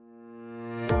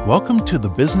Welcome to the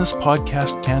Business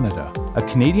Podcast Canada, a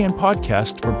Canadian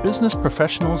podcast for business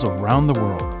professionals around the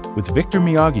world, with Victor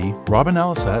Miyagi, Robin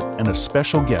Alisat, and a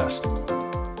special guest.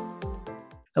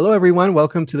 Hello, everyone.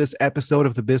 Welcome to this episode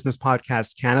of the Business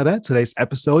Podcast Canada. Today's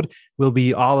episode will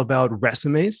be all about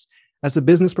resumes. As a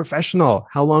business professional,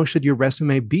 how long should your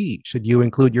resume be? Should you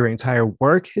include your entire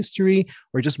work history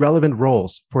or just relevant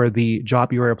roles for the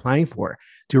job you are applying for?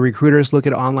 Do recruiters look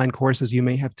at online courses you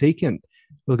may have taken?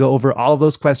 We'll go over all of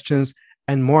those questions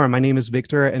and more. My name is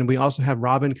Victor, and we also have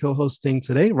Robin co-hosting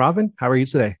today. Robin, how are you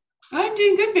today? I'm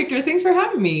doing good, Victor. Thanks for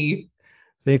having me.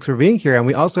 Thanks for being here. And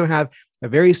we also have a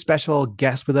very special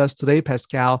guest with us today,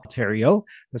 Pascal Theriault.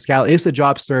 Pascal is a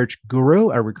job search guru,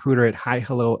 a recruiter at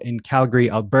HiHello in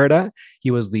Calgary, Alberta.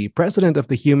 He was the president of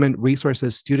the Human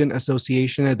Resources Student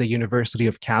Association at the University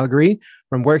of Calgary,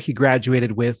 from where he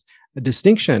graduated with a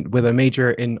distinction with a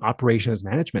major in operations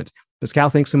management. Pascal,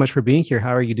 thanks so much for being here.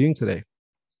 How are you doing today?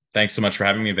 Thanks so much for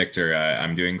having me, Victor.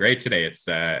 I'm doing great today. It's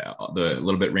a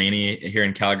little bit rainy here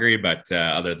in Calgary, but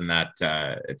other than that,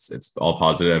 it's all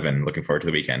positive and looking forward to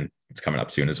the weekend. It's coming up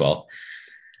soon as well.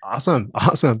 Awesome.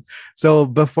 So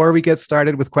before we get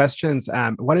started with questions,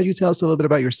 why don't you tell us a little bit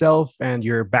about yourself and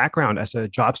your background as a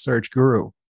job search guru?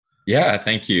 Yeah,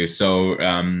 thank you. So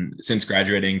since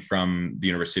graduating from the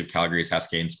University of Calgary's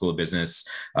Haskayne School of Business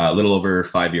a little over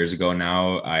 5 years ago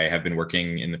now, I have been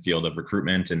working in the field of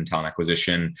recruitment and talent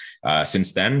acquisition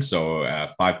since then. So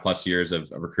 5+ years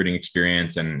of recruiting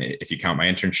experience. And if you count my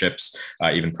internships,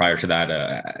 even prior to that,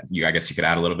 I guess you could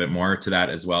add a little bit more to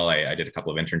that as well. I did a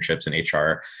couple of internships in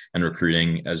HR and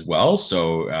recruiting as well.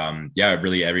 So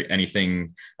really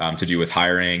anything to do with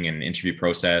hiring and interview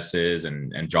processes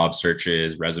and job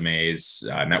searches, resumes,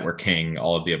 networking,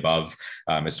 all of the above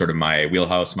is sort of my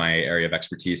wheelhouse, my area of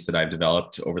expertise that I've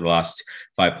developed over the last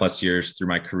 5+ years through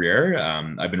my career.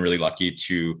 I've been really lucky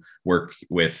to work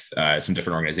with some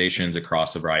different organizations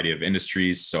across a variety of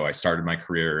industries. So I started my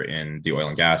career in the oil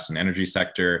and gas and energy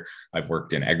sector. I've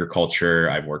worked in agriculture.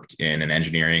 I've worked in an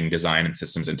engineering, design, and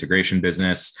systems integration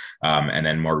business. And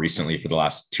then more recently, for the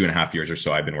last 2.5 years or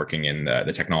so, I've been working in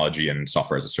the technology and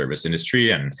software as a service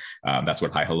industry. And that's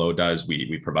what HiHello does.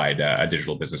 We provide a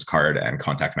digital business card and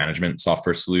contact management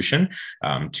software solution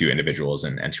to individuals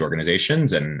and to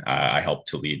organizations. And I help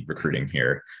to lead recruiting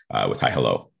here with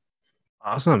HiHello.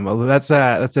 Awesome. Well, that's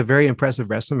a very impressive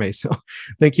resume. So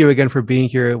thank you again for being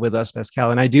here with us,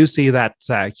 Pascal. And I do see that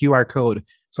QR code.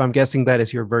 So I'm guessing that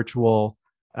is your virtual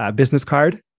business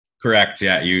card. Correct.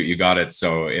 Yeah, you got it.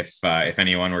 So if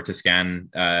anyone were to scan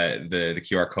the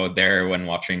QR code there when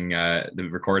watching the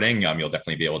recording, you'll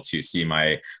definitely be able to see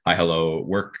my HiHello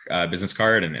work business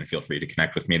card, and feel free to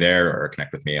connect with me there or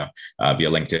connect with me via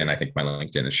LinkedIn. I think my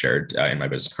LinkedIn is shared in my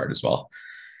business card as well.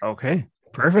 Okay.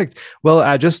 Perfect.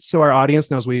 Well, just so our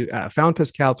audience knows, we found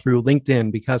Pascal through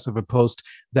LinkedIn because of a post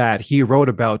that he wrote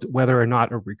about whether or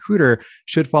not a recruiter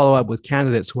should follow up with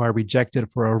candidates who are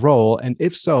rejected for a role. And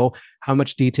if so, how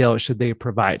much detail should they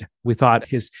provide? We thought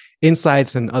his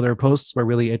insights and other posts were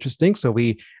really interesting. So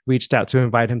we reached out to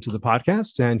invite him to the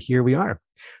podcast, and here we are.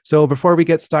 So before we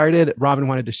get started, Robin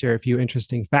wanted to share a few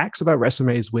interesting facts about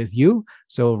resumes with you.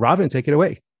 So Robin, take it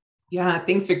away. Yeah,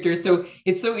 thanks, Victor. So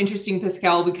it's so interesting,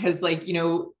 Pascal, because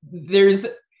there's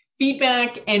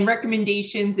feedback and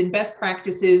recommendations and best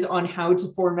practices on how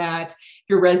to format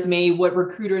your resume, what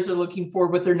recruiters are looking for,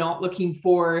 what they're not looking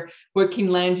for, what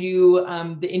can land you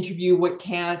the interview, what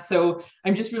can't. So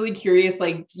I'm just really curious,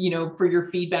 for your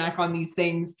feedback on these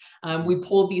things. We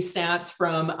pulled these stats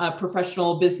from a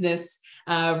professional business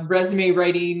resume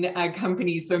writing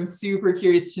companies. So I'm super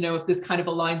curious to know if this kind of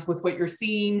aligns with what you're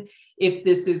seeing. If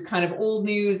this is kind of old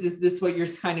news, is this what you're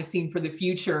kind of seeing for the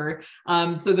future?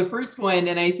 So the first one,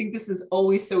 and I think this is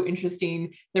always so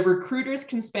interesting, that recruiters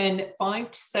can spend 5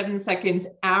 to 7 seconds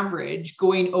average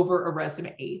going over a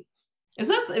resume. Is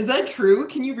that true?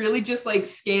 Can you really just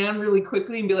scan really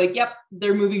quickly and be like, yep,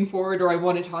 they're moving forward, or I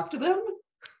want to talk to them?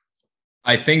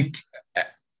 I think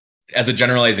as a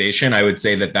generalization, I would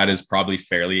say that is probably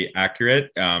fairly accurate.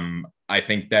 I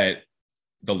think that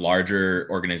the larger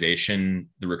organization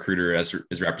the recruiter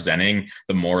is representing,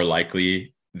 the more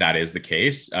likely that is the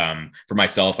case. For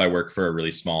myself, I work for a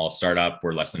really small startup.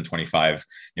 We're less than 25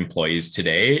 employees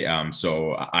today.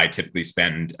 So I typically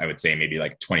spend, I would say, maybe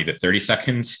 20 to 30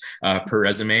 seconds per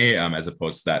resume, as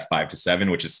opposed to that 5 to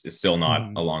 7, which is still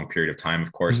not a long period of time,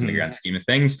 of course, in the grand scheme of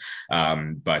things.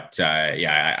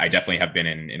 I definitely have been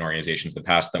in organizations in the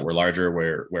past that were larger,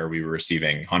 where we were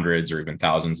receiving hundreds or even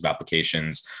thousands of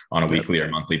applications on a weekly or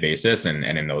monthly basis. And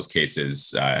in those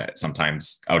cases,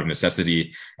 sometimes out of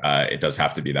necessity, it does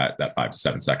have to be that 5 to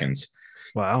 7 seconds.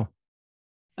 Wow.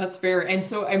 That's fair. And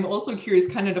so I'm also curious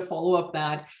kind of to follow up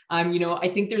that, I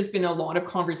think there's been a lot of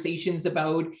conversations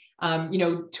about,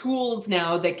 tools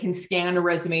now that can scan a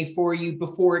resume for you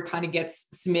before it kind of gets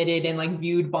submitted and like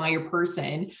viewed by a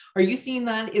person. Are you seeing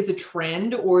that as a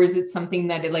trend, or is it something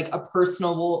that like a person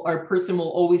will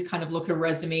always kind of look at a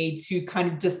resume to kind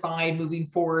of decide moving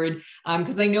forward?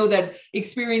 Because I know that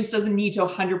experience doesn't need to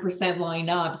 100% line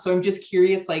up. So I'm just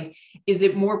curious, like, is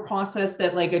it more process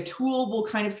that like a tool will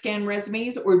kind of scan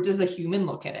resumes, or does a human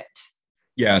look at it?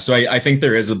 Yeah, so I think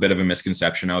there is a bit of a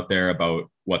misconception out there about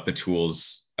what the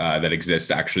tools that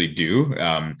exist actually do.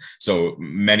 So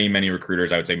many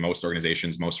recruiters, I would say most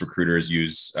organizations, most recruiters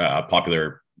use a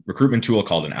popular recruitment tool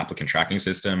called an applicant tracking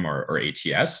system, or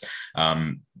ATS.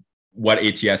 What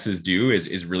ATSs do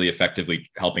is really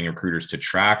effectively helping recruiters to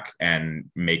track and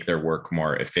make their work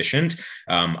more efficient.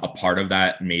 A part of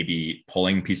that may be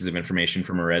pulling pieces of information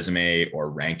from a resume or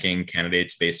ranking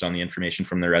candidates based on the information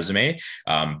from their resume.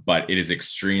 But it is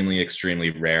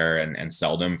extremely rare and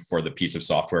seldom for the piece of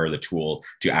software or the tool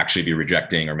to actually be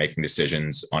rejecting or making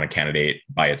decisions on a candidate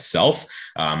by itself.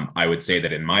 I would say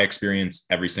that in my experience,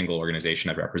 every single organization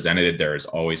I've represented, there has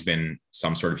always been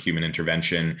some sort of human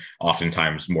intervention,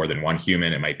 oftentimes more than one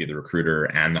human. It might be the recruiter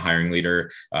and the hiring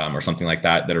leader, or something like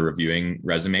that are reviewing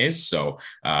resumes. So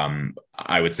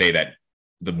I would say that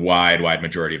the wide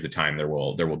majority of the time there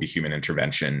will be human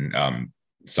intervention.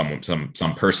 Some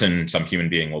person, some human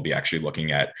being will be actually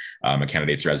looking at a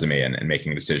candidate's resume and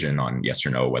making a decision on yes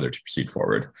or no whether to proceed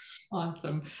forward.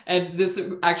 Awesome. And this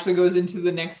actually goes into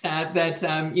the next stat that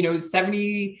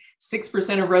 76%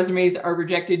 of resumes are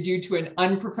rejected due to an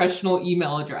unprofessional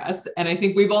email address. And I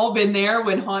think we've all been there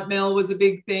when Hotmail was a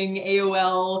big thing,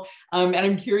 AOL. And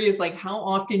I'm curious, like, how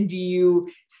often do you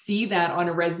see that on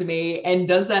a resume? And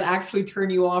does that actually turn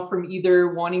you off from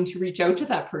either wanting to reach out to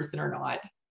that person or not?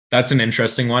 That's an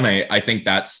interesting one. I think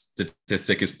that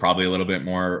statistic is probably a little bit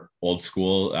more old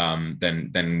school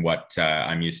than what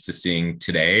I'm used to seeing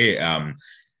today.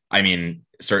 I mean,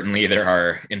 certainly there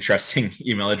are interesting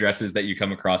email addresses that you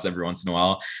come across every once in a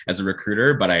while as a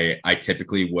recruiter, but I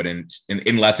typically wouldn't,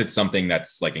 unless it's something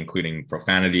that's like including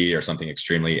profanity or something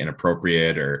extremely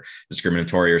inappropriate or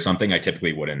discriminatory or something, I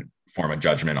typically wouldn't form a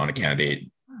judgment on a candidate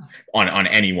on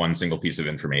any one single piece of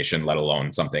information, let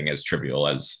alone something as trivial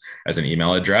as an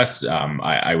email address.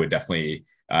 I would definitely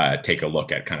take a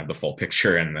look at kind of the full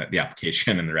picture and the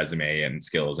application and the resume and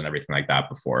skills and everything like that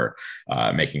before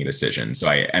making a decision. So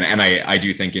I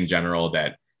do think in general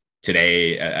that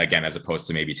today, again, as opposed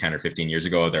to maybe 10 or 15 years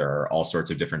ago, there are all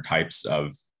sorts of different types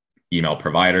of email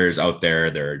providers out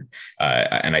there.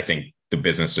 And I think the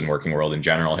business and working world in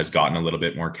general has gotten a little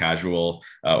bit more casual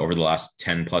over the last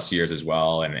 10 plus years as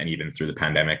well. And even through the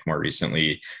pandemic more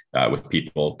recently, with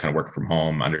people kind of working from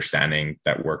home, understanding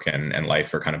that work and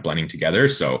life are kind of blending together.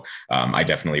 So I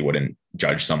definitely wouldn't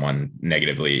judge someone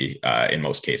negatively in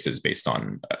most cases based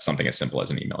on something as simple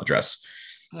as an email address.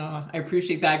 I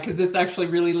appreciate that, because this actually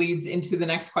really leads into the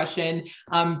next question.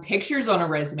 Pictures on a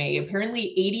resume.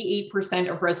 Apparently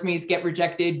 88% of resumes get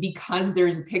rejected because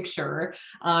there's a picture.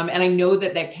 And I know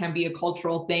that can be a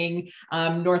cultural thing.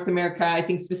 North America, I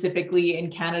think specifically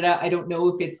in Canada, I don't know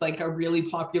if it's like a really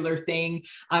popular thing,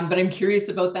 but I'm curious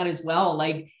about that as well.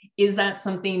 Like, is that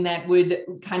something that would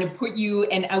kind of put you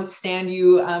and outstand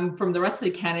you from the rest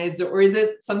of the candidates, or is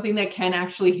it something that can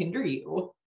actually hinder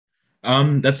you?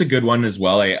 That's a good one as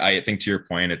well. I think to your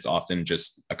point, it's often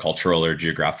just a cultural or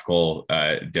geographical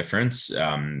difference.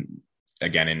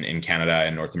 Again, in Canada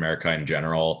and North America in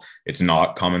general, it's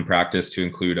not common practice to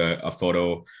include a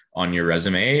photo on your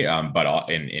resume. But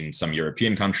in some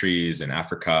European countries, in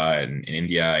Africa and in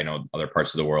India, I know other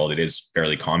parts of the world, it is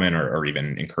fairly common or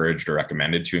even encouraged or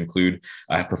recommended to include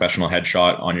a professional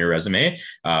headshot on your resume.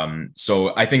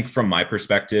 So I think from my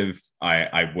perspective,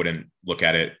 I wouldn't look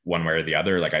at it one way or the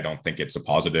other. Like, I don't think it's a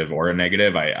positive or a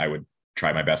negative. I would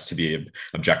try my best to be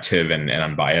objective and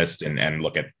unbiased and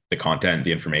look at the content,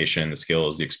 the information, the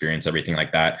skills, the experience, everything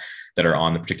like that are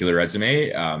on the particular resume.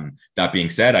 That being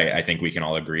said, I think we can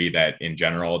all agree that in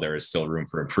general, there is still room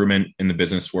for improvement in the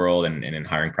business world and in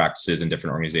hiring practices in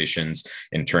different organizations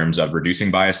in terms of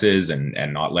reducing biases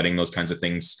and not letting those kinds of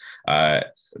things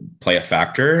play a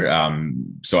factor.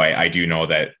 So I do know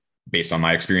that based on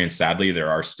my experience, sadly, there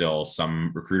are still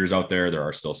some recruiters out there. There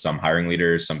are still some hiring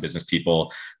leaders, some business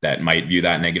people that might view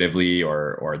that negatively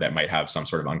or that might have some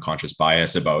sort of unconscious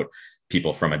bias about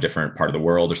people from a different part of the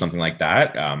world or something like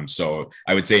that. So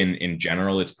I would say in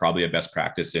general, it's probably a best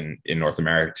practice in North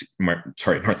America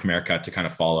to kind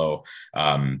of follow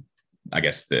I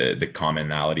guess the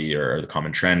commonality or the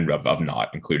common trend of not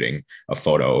including a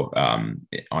photo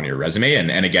on your resume.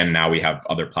 And again, now we have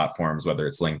other platforms, whether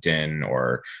it's LinkedIn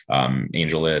or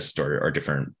AngelList or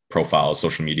different profiles,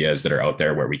 social medias that are out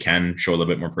there where we can show a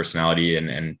little bit more personality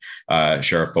and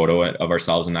share a photo of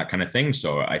ourselves and that kind of thing.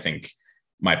 So I think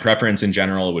my preference in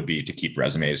general would be to keep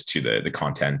resumes to the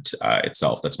content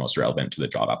itself that's most relevant to the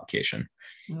job application.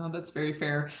 No, that's very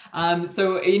fair.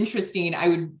 So interesting.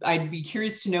 I'd be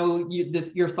curious to know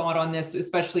your thought on this,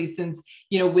 especially since,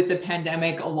 with the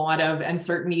pandemic, a lot of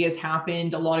uncertainty has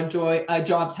happened. A lot of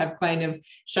jobs have kind of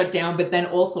shut down, but then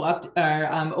also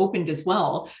opened as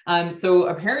well. So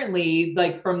apparently,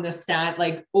 like from the stat,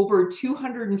 like over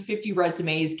 250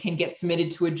 resumes can get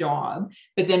submitted to a job,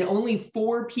 but then only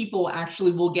 4 people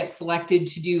actually will get selected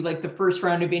to do like the first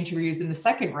round of interviews in the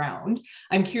second round.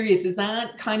 I'm curious, is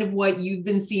that kind of what you've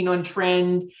been seen on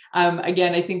trend?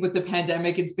 Again, I think with the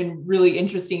pandemic, it's been really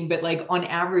interesting, but like on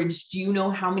average, do you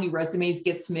know how many resumes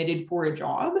get submitted for a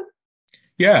job?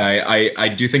 Yeah, I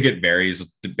do think it varies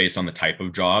based on the type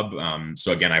of job.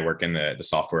 So again, I work in the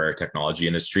software technology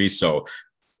industry. So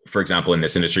for example, in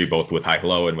this industry, both with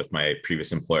HiHello and with my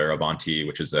previous employer, Avanti,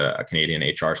 which is a Canadian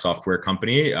HR software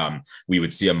company, we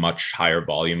would see a much higher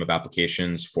volume of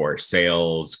applications for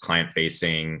sales,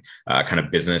 client-facing, kind of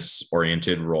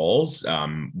business-oriented roles,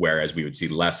 whereas we would see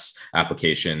less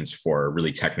applications for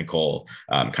really technical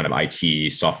kind of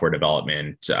IT, software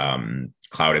development,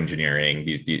 cloud engineering,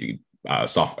 the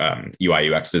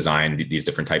UI UX design, these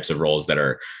different types of roles that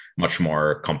are much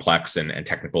more complex and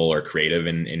technical or creative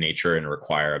in nature and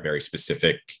require a very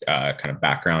specific kind of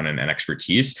background and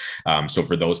expertise. So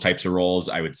for those types of roles,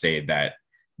 I would say that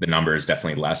the number is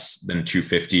definitely less than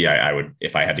 250. I would,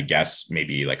 if I had to guess,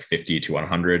 maybe like 50 to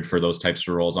 100 for those types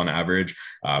of roles on average.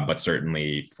 But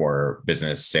certainly for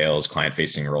business, sales,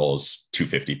 client-facing roles,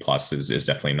 250 plus is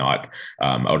definitely not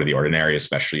out of the ordinary,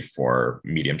 especially for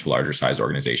medium to larger size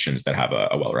organizations that have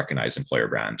a well-recognized employer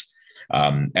brand.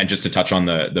 And just to touch on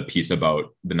the piece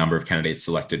about the number of candidates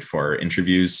selected for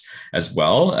interviews as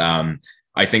well,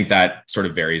 I think that sort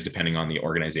of varies depending on the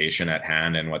organization at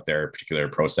hand and what their particular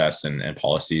process and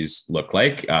policies look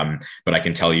like. But I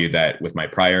can tell you that with my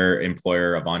prior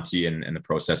employer, Avanti, and the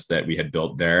process that we had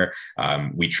built there,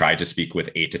 we tried to speak with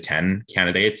 8 to 10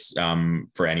 candidates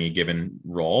for any given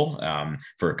role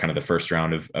for kind of the first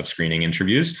round of screening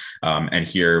interviews. And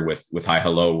here with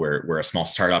HiHello, we're a small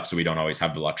startup, so we don't always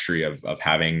have the luxury of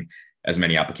having as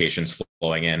many applications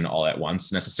flowing in all at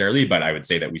once necessarily, but I would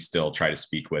say that we still try to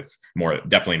speak with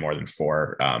definitely more than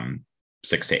 4,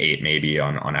 6 to 8 maybe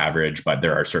on average, but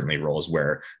there are certainly roles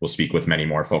where we'll speak with many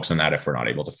more folks on that if we're not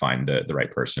able to find the right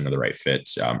person or the right fit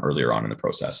earlier on in the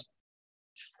process.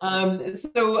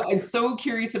 So I'm so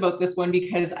curious about this one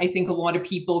because I think a lot of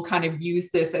people kind of use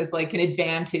this as like an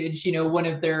advantage. One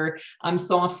of their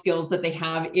soft skills that they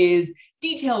have is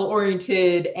detail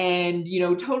oriented and,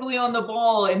 totally on the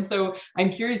ball. And so I'm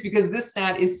curious because this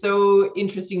stat is so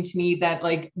interesting to me that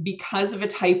like, because of a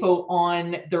typo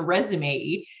on the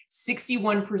resume,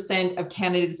 61% of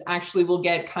candidates actually will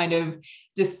get kind of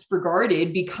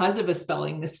disregarded because of a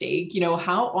spelling mistake.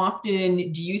 How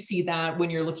often do you see that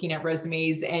when you're looking at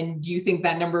resumes? And do you think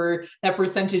that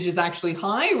percentage is actually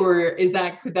high, or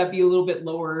could that be a little bit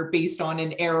lower based on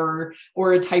an error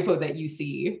or a typo that you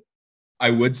see? I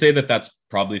would say that that's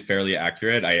probably fairly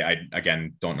accurate. I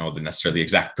again, don't know necessarily the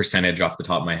exact percentage off the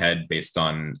top of my head based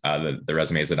on the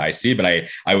resumes that I see, but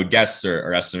I would guess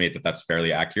or estimate that that's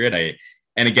fairly accurate.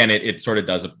 And again, it sort of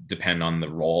does depend on the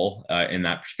role in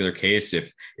that particular case.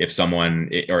 If someone,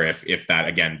 or if that,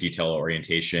 again, detail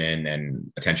orientation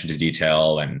and attention to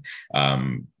detail and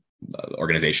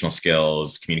organizational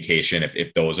skills, communication,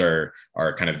 if those are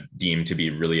kind of deemed to be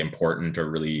really important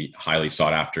or really highly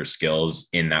sought after skills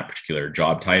in that particular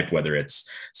job type, whether it's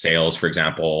sales, for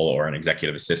example, or an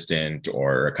executive assistant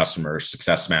or a customer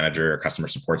success manager, or customer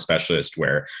support specialist,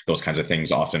 where those kinds of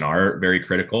things often are very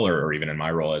critical, or even in my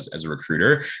role as a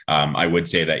recruiter, I would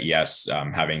say that yes,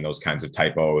 having those kinds of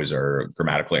typos or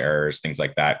grammatical errors, things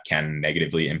like that, can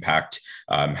negatively impact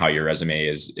how your resume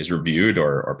is reviewed,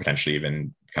 or potentially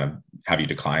even kind of have you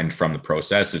declined from the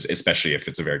process, especially if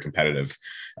it's a very competitive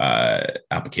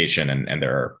application and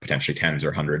there are potentially tens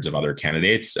or hundreds of other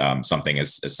candidates. Something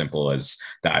as simple as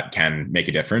that can make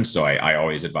a difference. So I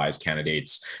always advise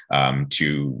candidates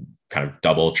to kind of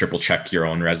double, triple check your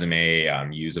own resume.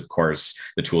 Use, of course,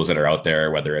 the tools that are out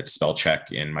there, whether it's spell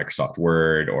check in Microsoft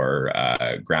Word or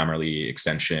Grammarly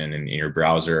extension in your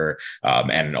browser,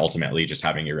 and ultimately just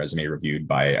having your resume reviewed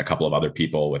by a couple of other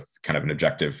people with kind of an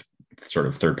objective sort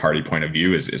of third-party point of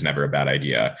view is never a bad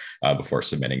idea before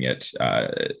submitting it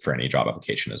for any job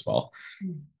application as well.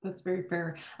 That's very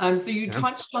fair. So you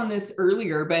touched on this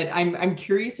earlier, but I'm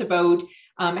curious about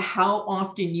how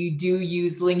often you do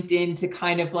use LinkedIn to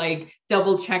kind of like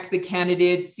double check the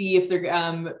candidates, see if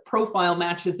their profile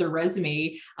matches their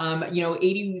resume.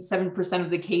 87%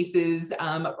 of the cases,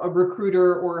 a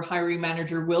recruiter or hiring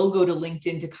manager will go to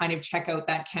LinkedIn to kind of check out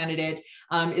that candidate.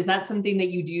 Is that something that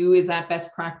you do? Is that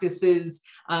best practices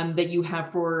that you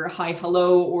have for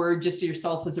HiHello or just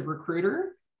yourself as a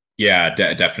recruiter? Yeah,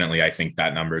 definitely. I think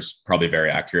that number is probably very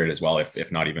accurate as well,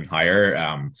 if not even higher.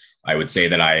 I would say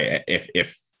that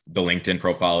if the LinkedIn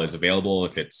profile is available,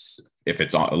 if it's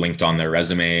linked on their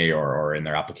resume or in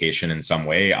their application in some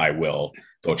way, I will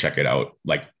go check it out.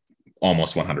 Like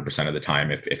almost 100% of the time,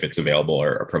 if it's available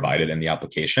or provided in the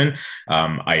application.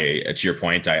 To your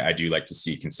point, I do like to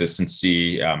see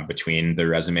consistency between the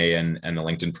resume and the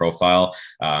LinkedIn profile.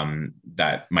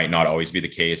 That might not always be the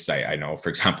case. I know, for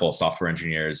example, software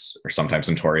engineers are sometimes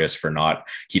notorious for not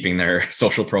keeping their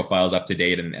social profiles up to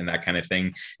date and that kind of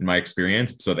thing, in my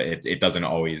experience. So that it isn't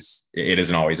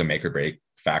always a make or break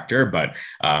factor, but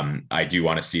I do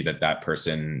want to see that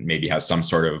person maybe has some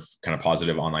sort of kind of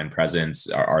positive online presence.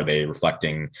 Are they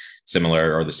reflecting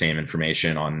similar or the same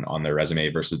information on their resume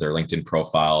versus their LinkedIn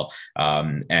profile?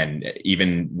 And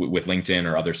even with LinkedIn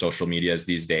or other social medias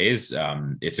these days,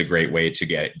 it's a great way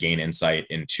to gain insight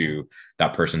into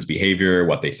that person's behavior,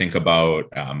 what they think about,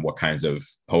 what kinds of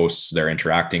posts they're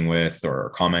interacting with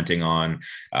or commenting on.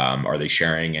 Are they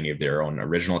sharing any of their own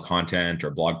original content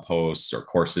or blog posts or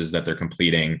courses that they're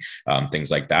completing, things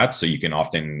like that. So you can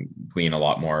often glean a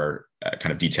lot more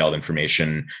kind of detailed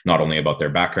information, not only about their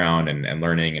background and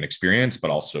learning and experience,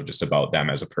 but also just about them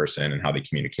as a person and how they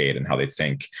communicate and how they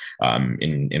think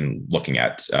in looking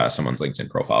at someone's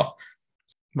LinkedIn profile.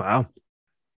 Wow.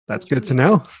 That's good to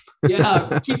know.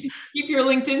 Yeah, keep your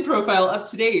LinkedIn profile up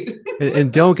to date.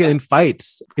 and don't get in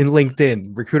fights in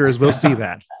LinkedIn. Recruiters will see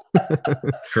that.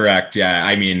 Correct. Yeah.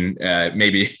 I mean,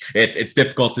 maybe it's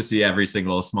difficult to see every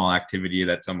single small activity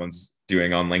that someone's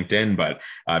doing on LinkedIn, but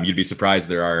you'd be surprised.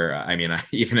 There are, I mean,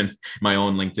 even in my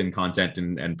own LinkedIn content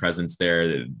and presence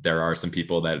there are some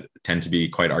people that tend to be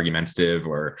quite argumentative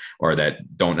or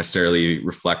that don't necessarily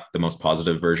reflect the most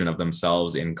positive version of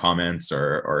themselves in comments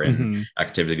or in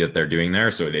activity that they're doing there.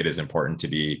 So it is important to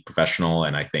be professional.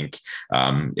 And I think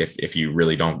if you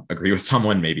really don't agree with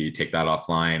someone, maybe take that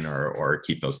offline or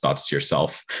keep those thoughts to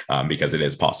yourself, because it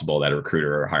is possible that a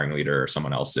recruiter or hiring leader or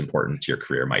someone else important to your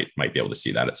career might be able to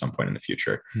see that at some point in the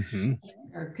future.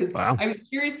 Because I was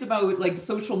curious about like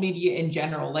social media in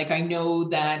general. Like I know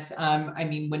that,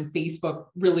 when Facebook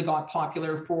really got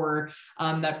popular for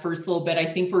that first little bit, I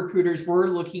think recruiters were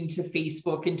looking to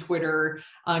Facebook and Twitter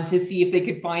to see if they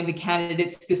could find the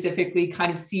candidates specifically,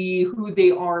 kind of see who they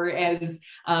are as,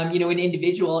 an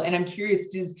individual. And I'm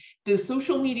curious, does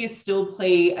social media still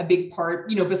play a big part,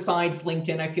 besides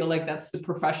LinkedIn? I feel like that's the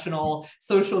professional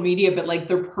social media, but like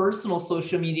their personal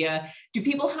social media, do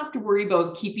people have to worry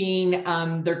about keeping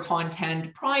their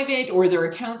content private or their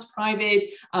accounts private,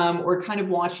 or kind of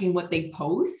watching what they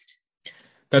post?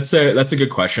 That's a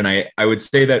good question. I would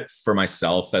say that for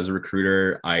myself as a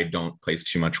recruiter, I don't place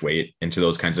too much weight into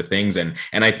those kinds of things. And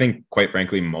I think, quite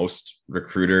frankly, most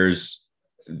recruiters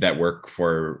that work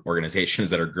for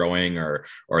organizations that are growing or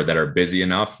that are busy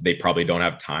enough, they probably don't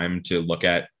have time to look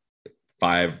at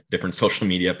 5 different social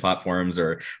media platforms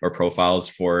or profiles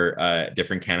for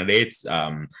different candidates.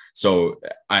 So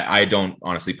I don't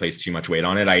honestly place too much weight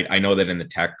on it. I know that in the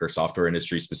tech or software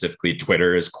industry specifically,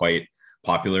 Twitter is quite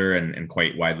popular and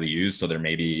quite widely used. So there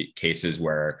may be cases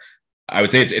where I would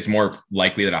say it's more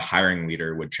likely that a hiring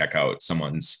leader would check out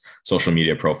someone's social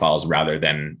media profiles rather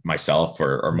than myself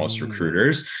or most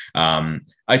recruiters.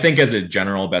 I think as a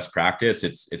general best practice,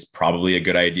 it's probably a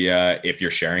good idea if you're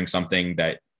sharing something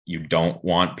that you don't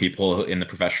want people in the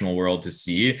professional world to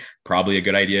see, probably a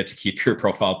good idea to keep your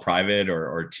profile private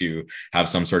or to have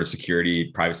some sort of security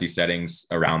privacy settings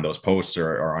around those posts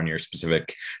or on your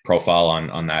specific profile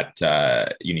on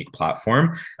that unique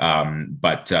platform.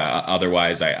 But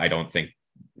otherwise, I don't think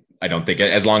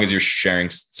as long as you're sharing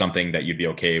something that you'd be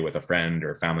okay with a friend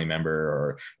or family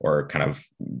member or kind of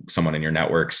someone in your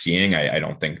network seeing, I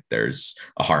don't think there's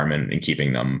a harm in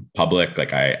keeping them public.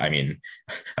 Like, I mean,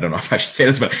 I don't know if I should say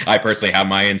this, but I personally have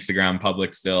my Instagram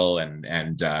public still,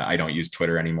 and I don't use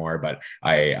Twitter anymore, but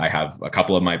I have a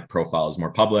couple of my profiles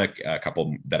more public, a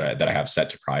couple that I have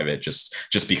set to private just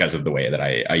because of the way that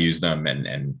I use them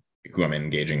and who I'm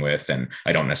engaging with. And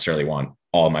I don't necessarily want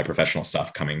all of my professional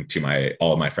stuff coming to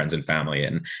all of my friends and family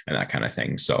and that kind of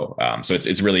thing. So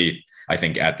it's really, I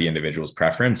think, at the individual's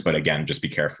preference, but again, just be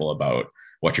careful about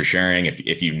what you're sharing.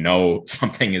 If you know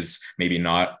something is maybe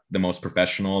not the most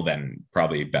professional, then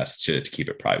probably best to keep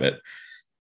it private.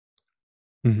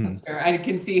 That's fair. I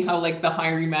can see how like the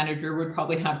hiring manager would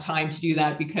probably have time to do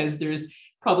that, because there's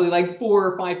probably like 4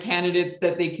 or 5 candidates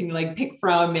that they can like pick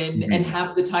from and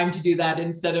have the time to do that,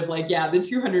 instead of like, the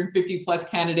 250 plus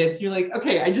candidates. You're like,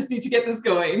 okay, I just need to get this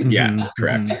going. Yeah,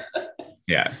 correct.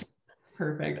 Yeah.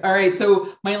 Perfect. All right.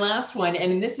 So my last one,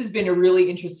 and this has been a really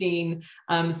interesting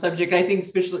subject, I think,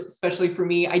 especially for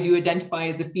me. I do identify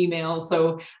as a female.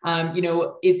 So,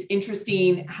 it's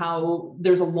interesting how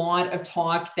there's a lot of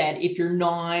talk that if you're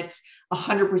not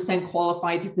 100%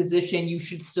 qualified for position, you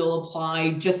should still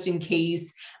apply just in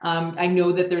case. I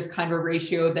know that there's kind of a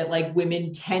ratio that like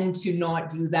women tend to not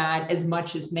do that as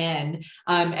much as men.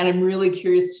 And I'm really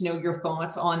curious to know your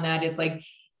thoughts on that. Is like,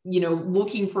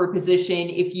 looking for a position,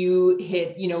 if you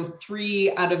hit,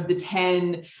 3 out of the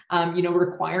 10,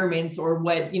 requirements, or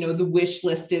what, the wish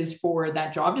list is for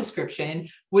that job description,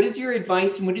 what is your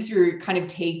advice and what is your kind of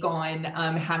take on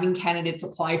having candidates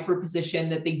apply for a position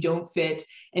that they don't fit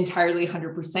entirely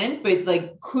 100%, but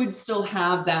like could still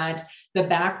have the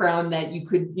background that you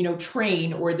could,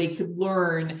 train, or they could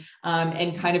learn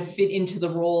and kind of fit into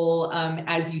the role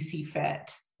as you see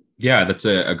fit? Yeah, that's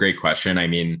a great question. I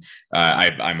mean,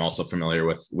 I'm also familiar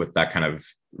with that kind of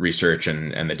research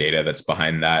and the data that's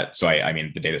behind that. So I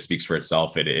mean, the data speaks for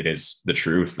itself. It is the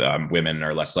truth. Women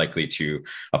are less likely to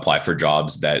apply for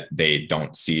jobs that they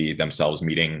don't see themselves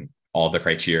meeting all the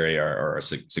criteria or a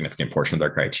significant portion of their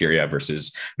criteria,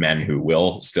 versus men who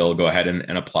will still go ahead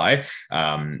and apply.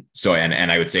 So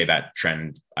I would say that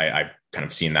trend, I've kind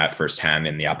of seen that firsthand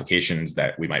in the applications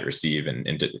that we might receive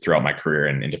and throughout my career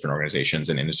in different organizations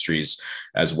and industries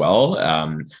as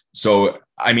well. So,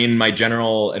 I mean, my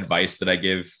general advice that I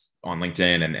give on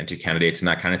LinkedIn and to candidates and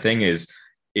that kind of thing is,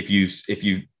 if you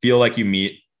feel like you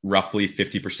meet roughly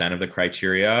 50% of the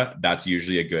criteria, that's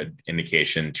usually a good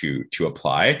indication to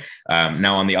apply.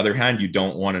 Now, on the other hand, you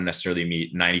don't want to necessarily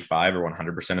meet 95 or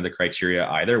 100% of the criteria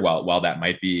either. While that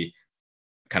might be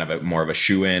kind of more of a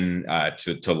shoe-in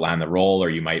to land the role,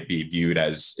 or you might be viewed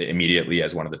as immediately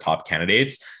as one of the top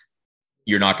candidates,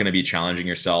 you're not going to be challenging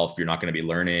yourself. You're not going to be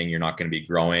learning. You're not going to be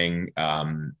growing.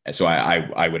 So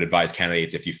I would advise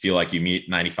candidates, if you feel like you meet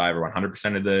 95 or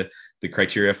 100% of the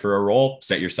criteria for a role,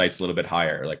 set your sights a little bit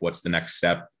higher. Like, what's the next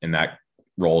step in that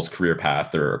role's career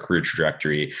path or career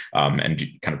trajectory, and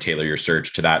kind of tailor your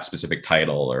search to that specific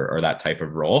title or that type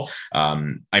of role.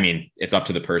 I mean, it's up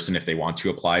to the person if they want to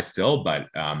apply still, but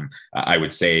I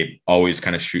would say always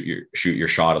kind of shoot your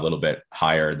shot a little bit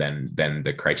higher than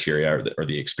the criteria or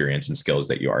the experience and skills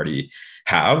that you already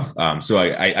have. So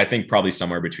I think probably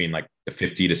somewhere between like the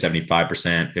 50 to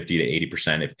 75%, 50 to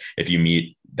 80%, if you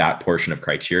meet that portion of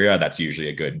criteria, that's usually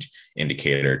a good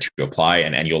indicator to apply,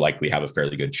 and you'll likely have a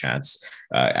fairly good chance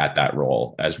at that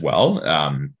role as well.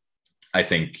 I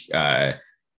think,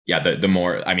 the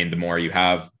more you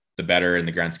have, the better in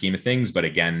the grand scheme of things. But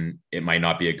again, it might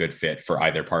not be a good fit for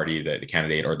either party, the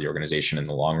candidate or the organization in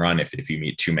the long run, if you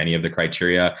meet too many of the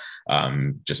criteria,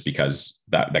 just because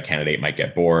that candidate might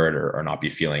get bored or not be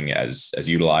feeling as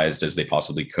utilized as they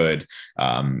possibly could.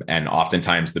 And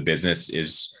oftentimes the business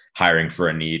is hiring for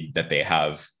a need that they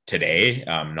have today,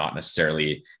 not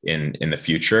necessarily in the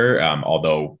future.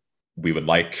 Although we would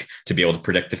like to be able to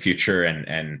predict the future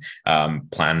and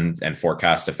plan and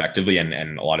forecast effectively.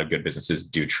 And a lot of good businesses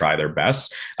do try their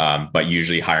best. But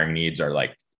usually hiring needs are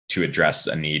like to address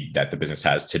a need that the business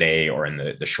has today or in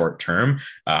the short term.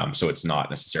 So it's not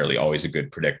necessarily always a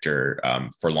good predictor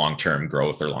for long-term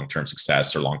growth or long-term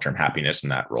success or long-term happiness in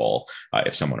that role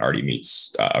if someone already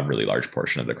meets a really large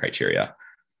portion of the criteria.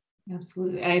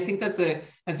 Absolutely. And I think that's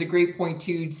a great point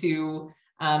too, to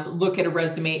look at a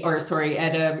resume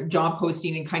at a job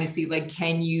posting and kind of see, like,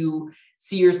 can you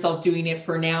see yourself doing it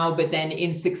for now, but then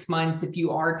in 6 months, if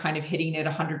you are kind of hitting it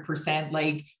 100%,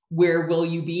 like, where will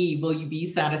you be? Will you be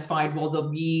satisfied? Will there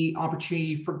be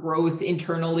opportunity for growth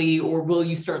internally, or will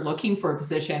you start looking for a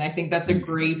position? I think that's a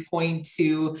great point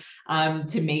to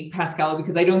make, Pascal,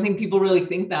 because I don't think people really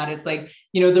think that. It's like,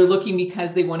 they're looking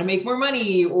because they want to make more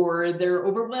money, or they're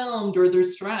overwhelmed, or they're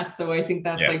stressed. So I think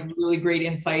that's like really great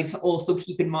insight to also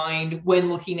keep in mind when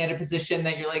looking at a position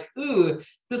that you're like, ooh,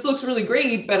 this looks really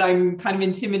great, but I'm kind of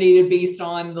intimidated based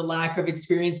on the lack of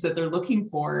experience that they're looking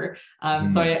for.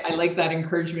 So I like that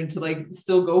encouragement to like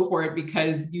still go for it,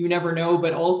 because you never know,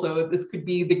 but also this could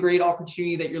be the great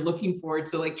opportunity that you're looking for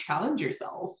to like challenge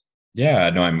yourself. Yeah,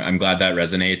 no, I'm glad that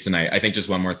resonates. And I think just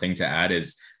one more thing to add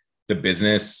is the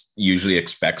business usually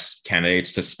expects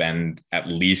candidates to spend at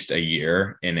least a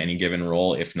year in any given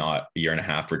role, if not a year and a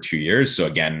half or 2 years. So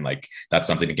again, like that's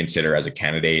something to consider as a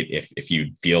candidate. If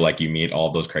you feel like you meet all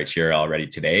of those criteria already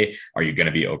today, are you going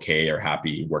to be okay or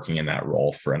happy working in that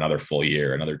role for another full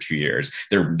year, another 2 years?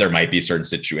 There might be certain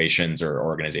situations or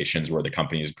organizations where the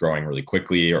company is growing really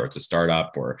quickly, or it's a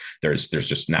startup, or there's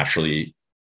just naturally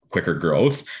quicker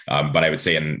growth. But I would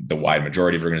say in the wide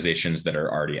majority of organizations that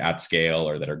are already at scale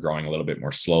or that are growing a little bit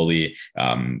more slowly,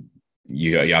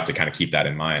 you have to kind of keep that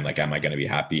in mind. Like, am I going to be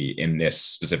happy in this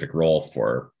specific role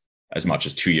for as much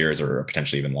as 2 years or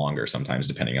potentially even longer, sometimes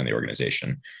depending on the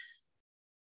organization?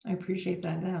 I appreciate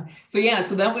that now. So yeah,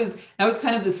 so that was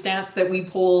kind of the stats that we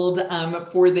pulled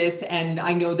for this. And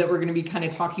I know that we're going to be kind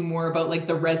of talking more about like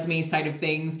the resume side of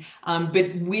things.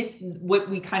 But with what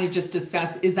we kind of just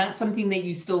discussed, is that something that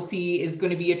you still see is going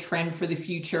to be a trend for the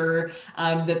future?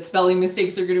 That spelling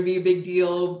mistakes are going to be a big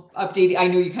deal? Updating, I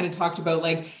know you kind of talked about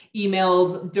like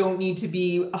emails don't need to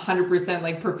be 100%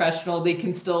 like professional. They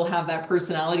can still have that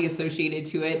personality associated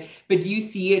to it. But do you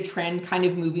see a trend kind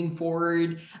of moving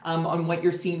forward on what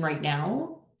you're seeing right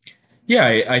now? Yeah,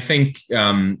 I think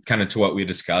kind of to what we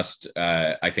discussed,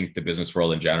 I think the business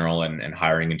world in general and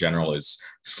hiring in general is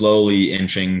slowly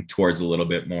inching towards a little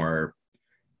bit more,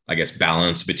 I guess,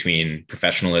 balance between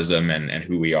professionalism and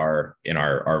who we are in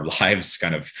our lives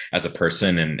kind of as a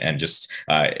person, and just,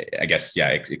 I guess, yeah,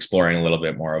 exploring a little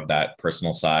bit more of that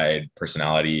personal side,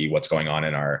 personality, what's going on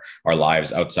in our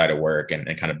lives outside of work, and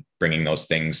kind of bringing those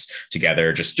things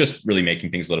together, just really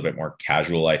making things a little bit more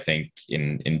casual, I think,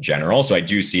 in general. So I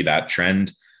do see that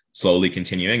trend slowly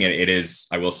continuing. It is,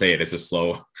 I will say, it is a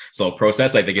slow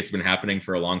process. I think it's been happening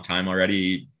for a long time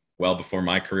already, well before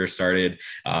my career started,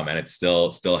 and it's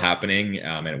still happening,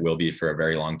 and it will be for a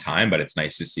very long time. But it's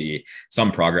nice to see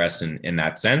some progress in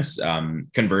that sense.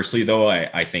 Conversely, though,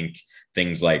 I think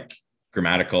things like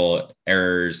grammatical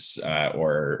errors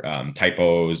or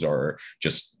typos, or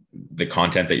just the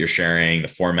content that you're sharing, the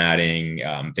formatting,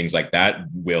 things like that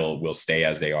will stay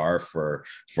as they are for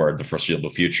the foreseeable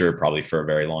future, probably for a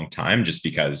very long time, just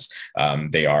because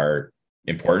they are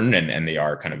important, and they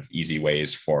are kind of easy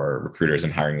ways for recruiters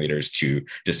and hiring leaders to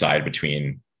decide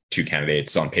between two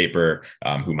candidates on paper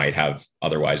who might have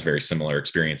otherwise very similar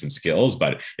experience and skills.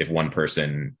 But if one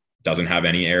person doesn't have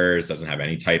any errors, doesn't have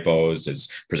any typos, has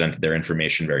presented their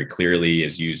information very clearly,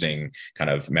 is using kind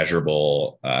of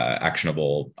measurable,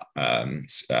 actionable,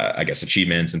 I guess,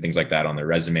 achievements and things like that on their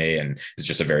resume, and is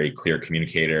just a very clear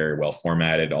communicator, well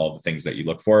formatted, all the things that you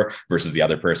look for, versus the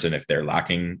other person, if they're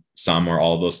lacking some or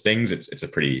all of those things, it's a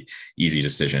pretty easy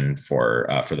decision for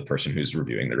the person who's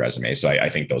reviewing the resume. So I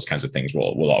think those kinds of things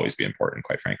will always be important,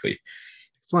 quite frankly.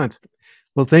 Excellent.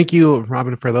 Well, thank you,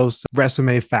 Robin, for those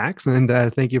resume facts. And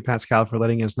thank you, Pascal, for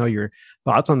letting us know your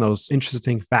thoughts on those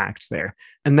interesting facts there.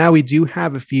 And now we do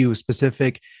have a few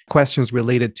specific questions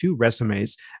related to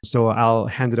resumes. So I'll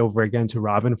hand it over again to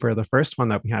Robin for the first one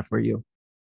that we have for you.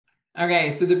 Okay,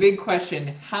 so the big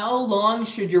question, how long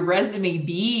should your resume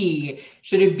be?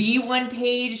 Should it be 1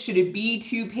 page? Should it be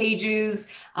 2 pages?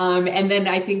 And then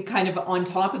I think kind of on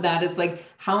top of that, it's like,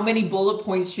 how many bullet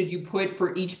points should you put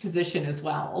for each position as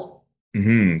well?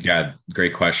 Mm-hmm. Yeah,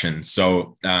 great question.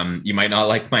 So you might not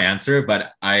like my answer,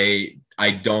 but I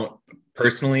don't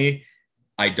personally,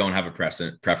 I don't have a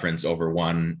preference over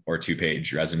 1 or 2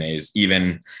 page resumes.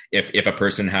 Even if a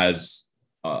person has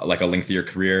like a lengthier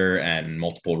career and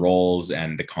multiple roles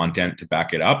and the content to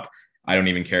back it up, I don't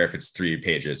even care if it's 3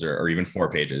 pages or even 4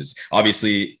 pages.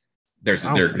 Obviously,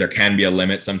 there can be a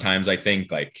limit sometimes. I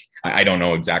think, like, I don't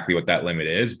know exactly what that limit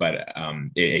is, but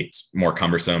it's more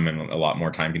cumbersome and a lot more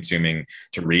time consuming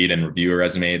to read and review a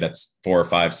resume that's 4 or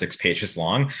 5, 6 pages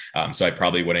long. So I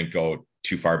probably wouldn't go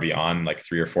too far beyond like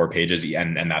 3 or 4 pages,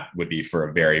 and that would be for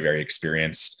a very, very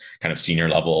experienced kind of senior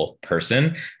level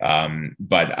person.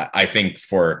 But I think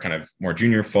for kind of more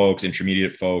junior folks,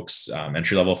 intermediate folks,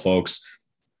 entry level folks,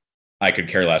 I could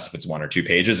care less if it's 1 or 2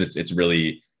 pages. It's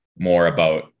really more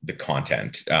about the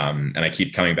content. And I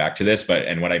keep coming back to this,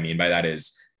 and what I mean by that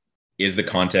is the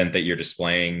content that you're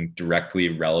displaying directly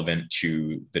relevant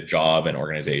to the job and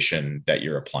organization that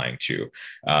you're applying to?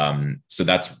 So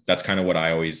that's kind of what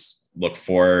I always look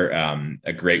for.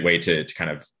 A great way to kind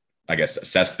of, I guess,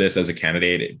 assess this as a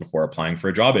candidate before applying for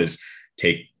a job is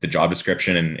take the job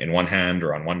description in one hand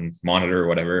or on one monitor or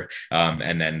whatever,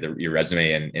 and then your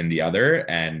resume in the other,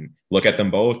 and look at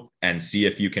them both and see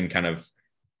if you can kind of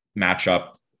match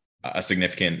up a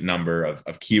significant number of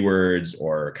keywords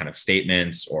or kind of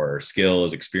statements or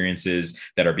skills, experiences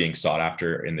that are being sought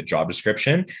after in the job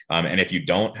description. And if you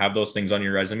don't have those things on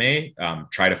your resume,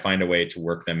 try to find a way to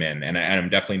work them in. And I'm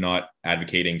definitely not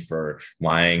advocating for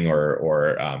lying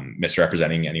or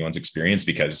misrepresenting anyone's experience,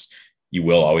 because you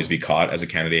will always be caught as a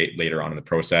candidate later on in the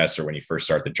process or when you first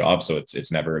start the job. So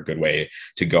it's never a good way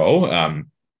to go.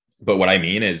 But what I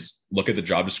mean is, look at the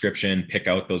job description, pick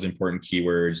out those important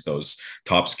keywords, those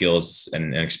top skills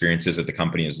and experiences that the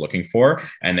company is looking for,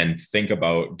 and then think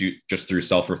about, just through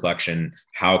self-reflection,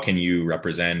 how can you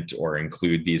represent or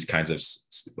include these kinds of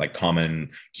like common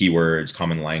keywords,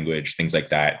 common language, things like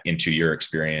that into your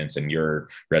experience and your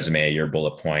resume, your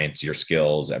bullet points, your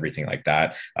skills, everything like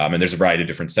that. And there's a variety of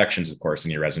different sections, of course,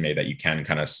 in your resume that you can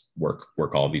kind of work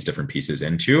all of these different pieces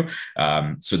into.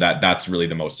 So that's really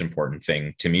the most important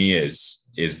thing to me, is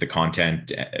the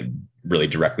content really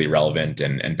directly relevant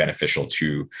and beneficial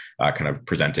to kind of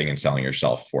presenting and selling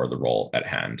yourself for the role at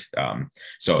hand.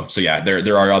 So yeah,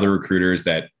 there are other recruiters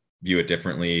that view it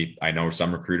differently. I know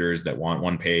some recruiters that want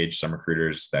one page, some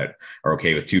recruiters that are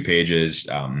okay with 2 pages.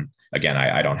 Again,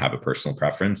 I don't have a personal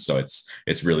preference. So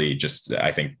it's really just,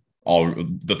 I think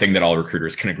the thing that all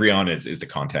recruiters can agree on is the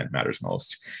content matters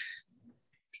most.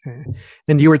 Okay.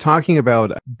 And you were talking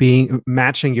about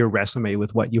matching your resume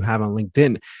with what you have on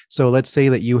LinkedIn. So let's say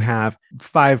that you have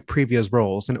 5 previous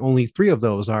roles and only 3 of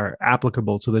those are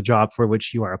applicable to the job for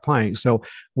which you are applying. So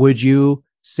would you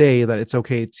say that it's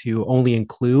okay to only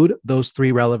include those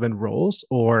 3 relevant roles,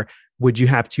 or would you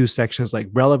have 2 sections like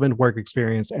relevant work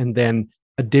experience and then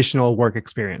additional work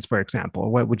experience, for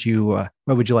example? What would you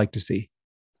like to see?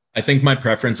 I think my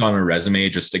preference on a resume,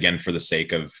 just again for the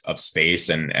sake of space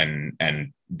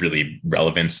and really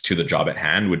relevance to the job at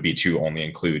hand, would be to only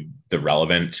include the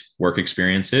relevant work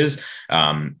experiences.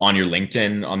 On your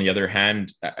LinkedIn, on the other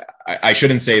hand, I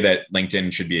shouldn't say that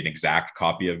LinkedIn should be an exact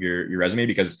copy of your resume,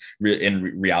 because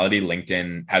in reality,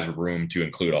 LinkedIn has room to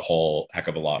include a whole heck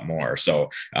of a lot more. So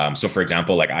for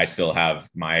example, like I still have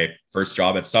my first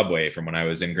job at Subway from when I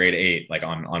was in grade 8, like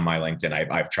on my LinkedIn.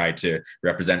 I've tried to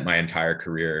represent my entire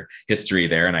career history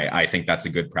there. And I think that's a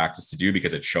good practice to do,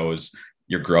 because it shows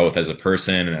your growth as a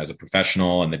person and as a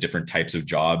professional, and the different types of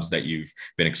jobs that you've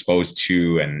been exposed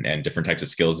to, and different types of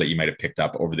skills that you might have picked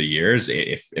up over the years,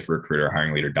 if a recruiter or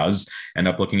hiring leader does end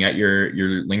up looking at your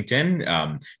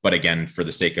LinkedIn. But again, for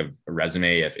the sake of a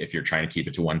resume, if you're trying to keep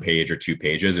it to 1 page or 2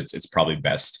 pages, it's probably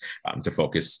best to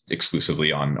focus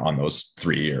exclusively on those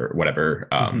 3 or whatever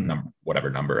whatever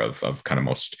number of kind of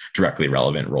most directly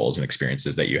relevant roles and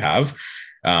experiences that you have.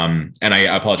 And I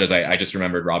apologize. I just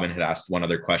remembered Robin had asked one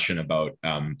other question about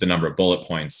the number of bullet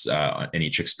points in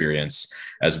each experience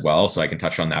as well. So I can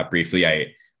touch on that briefly.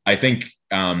 I think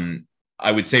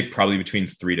I would say probably between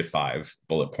 3 to 5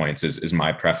 bullet points is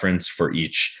my preference for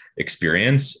each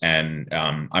experience. And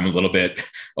I'm a little bit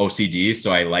OCD,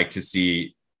 so I like to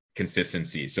see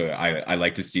consistency. So I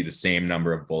like to see the same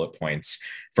number of bullet points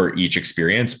for each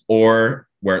experience, or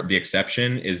where the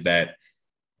exception is that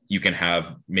you can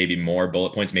have maybe more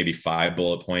bullet points, maybe 5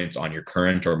 bullet points on your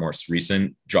current or most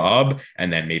recent job,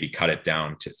 and then maybe cut it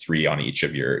down to 3 on each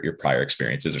of your prior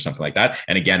experiences or something like that.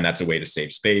 And again, that's a way to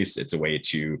save space. It's a way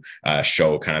to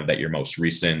show kind of that your most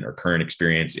recent or current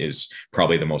experience is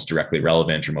probably the most directly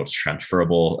relevant or most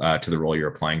transferable to the role you're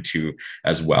applying to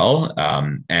as well.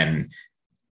 And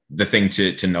the thing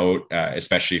to note,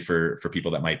 especially for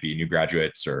people that might be new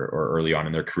graduates or early on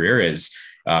in their career, is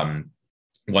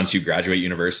once you graduate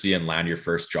university and land your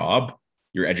first job,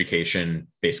 your education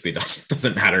basically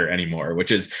doesn't matter anymore,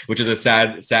 which is a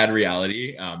sad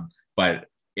reality. But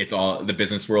it's all, the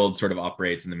business world sort of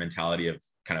operates in the mentality of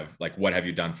kind of like, what have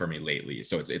you done for me lately?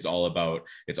 So it's all about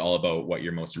what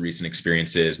your most recent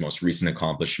experiences, most recent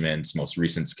accomplishments, most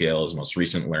recent skills, most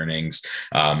recent learnings.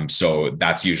 So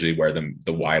that's usually where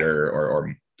the wider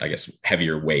or I guess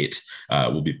heavier weight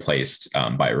will be placed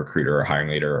by a recruiter or hiring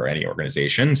leader or any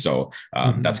organization. So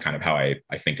that's kind of how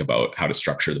I think about how to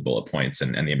structure the bullet points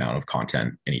and the amount of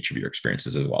content in each of your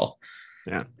experiences as well.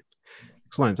 Yeah.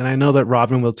 Excellent. And I know that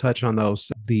Robin will touch on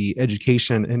the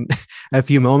education in a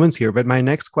few moments here, but my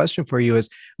next question for you is,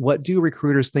 what do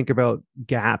recruiters think about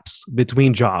gaps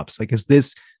between jobs? Like, is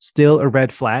this still a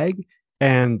red flag?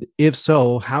 And if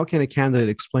so, how can a candidate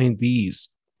explain these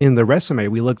in the resume?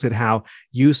 We looked at how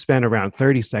you spend around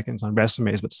 30 seconds on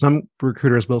resumes, but some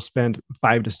recruiters will spend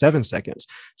 5 to 7 seconds.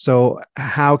 So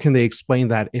how can they explain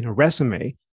that in a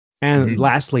resume? And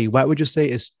lastly, what would you say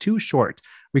is too short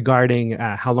regarding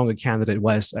how long a candidate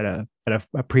was at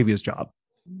a previous job?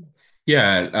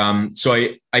 Yeah. So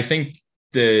I think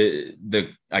the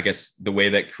I guess the way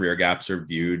that career gaps are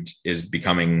viewed is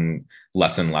becoming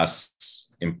less and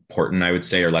less important, I would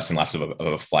say, or less and less of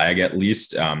a flag, at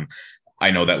least. I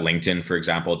know that LinkedIn, for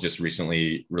example, just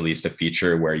recently released a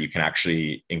feature where you can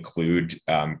actually include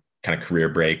kind of career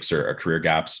breaks or career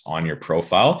gaps on your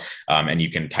profile. And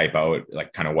you can type out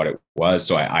like kind of what it was.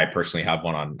 So I personally have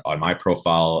one on my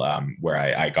profile where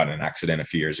I got in an accident a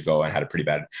few years ago and had a pretty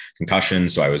bad concussion.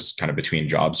 So I was kind of between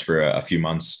jobs for a few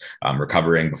months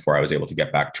recovering before I was able to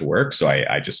get back to work. So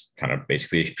I just kind of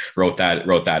basically wrote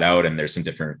that out, and there's some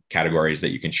different categories that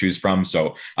you can choose from.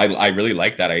 So I really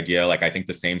like that idea. Like, I think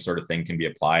the same sort of thing can be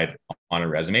applied on a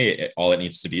resume. All it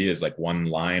needs to be is like one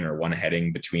line or one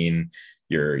heading between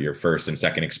your first and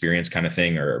second experience kind of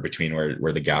thing, or between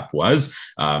where the gap was,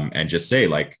 and just say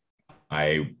like,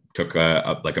 I took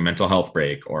a mental health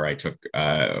break, or I took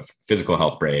a physical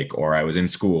health break, or I was in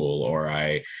school, or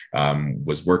I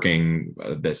was working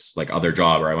this like other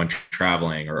job, or I went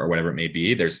traveling, or whatever it may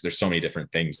be. There's so many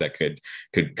different things that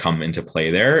could come into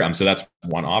play there. So that's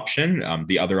one option.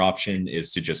 The other option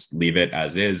is to just leave it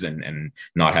as is and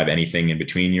not have anything in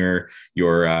between your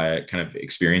kind of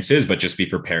experiences, but just be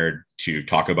prepared to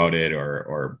talk about it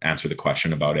or answer the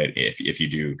question about it if you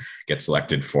do get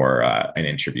selected for an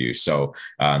interview. So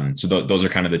those are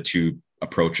kind of the two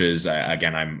approaches.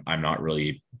 Again, I'm not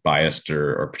really biased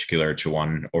or particular to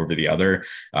one over the other,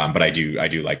 but I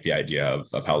do like the idea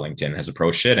of how LinkedIn has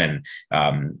approached it, and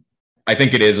I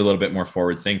think it is a little bit more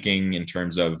forward thinking in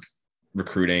terms of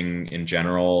recruiting in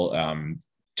general,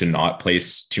 to not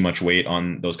place too much weight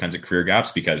on those kinds of career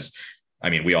gaps, because I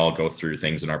mean, we all go through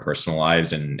things in our personal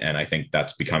lives, and I think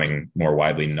that's becoming more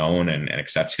widely known and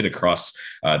accepted across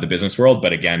the business world.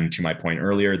 But again, to my point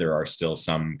earlier, there are still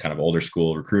some kind of older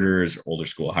school recruiters, older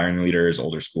school hiring leaders,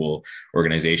 older school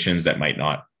organizations that might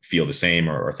not feel the same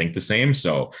or think the same.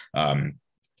 So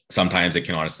sometimes it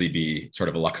can honestly be sort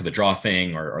of a luck of the draw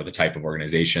thing, or the type of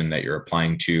organization that you're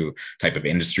applying to, type of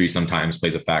industry sometimes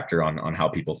plays a factor on how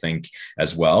people think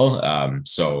as well.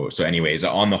 So anyways,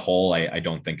 on the whole, I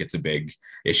don't think it's a big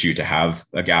issue to have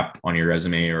a gap on your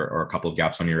resume or a couple of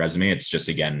gaps on your resume. It's just,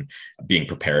 again, being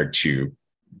prepared to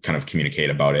kind of communicate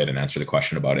about it and answer the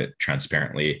question about it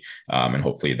transparently. And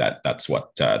hopefully that's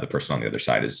what the person on the other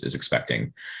side is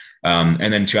expecting.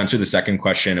 And then to answer the second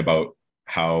question about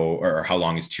how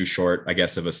long is too short, I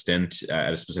guess, of a stint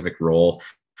at a specific role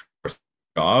or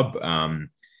job.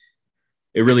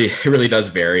 It really does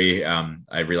vary.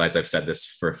 I realize I've said this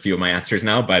for a few of my answers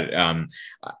now, but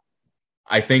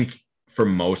I think for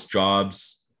most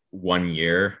jobs, 1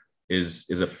 year is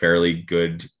a fairly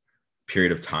good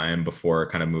period of time before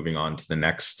kind of moving on to the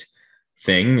next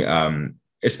thing,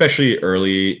 especially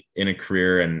early in a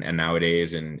career. And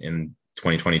nowadays in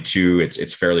 2022,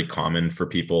 it's fairly common for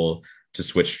people to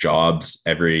switch jobs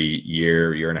every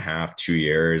year and a half, 2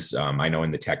 years. I know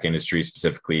in the tech industry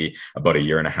specifically, about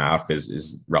 1.5 years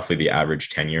is roughly the average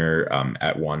tenure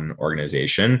at one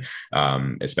organization,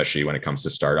 especially when it comes to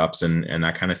startups and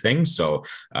that kind of thing. So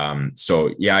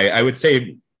yeah, I would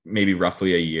say maybe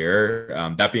roughly 1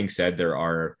 year. That being said, there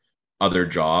are other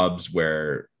jobs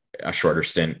where a shorter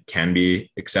stint can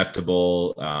be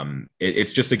acceptable.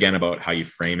 It's just, again, about how you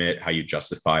frame it, how you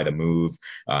justify the move,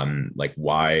 like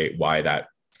why that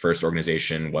first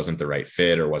organization wasn't the right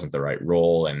fit or wasn't the right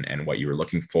role, and what you were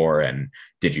looking for, and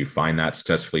did you find that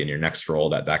successfully in your next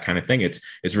role, that kind of thing. It's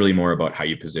really more about how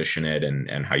you position it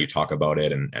and how you talk about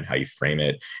it and how you frame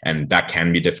it. And that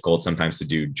can be difficult sometimes to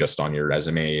do just on your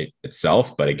resume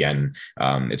itself. But again,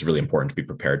 it's really important to be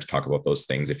prepared to talk about those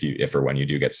things if or when you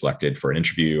do get selected for an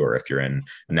interview, or if you're in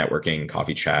a networking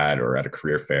coffee chat or at a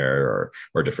career fair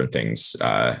or different things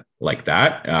like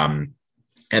that.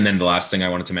 And then the last thing I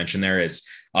wanted to mention there is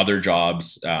other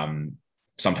jobs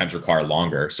sometimes require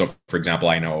longer. So for example,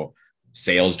 I know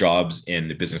sales jobs in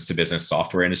the business to business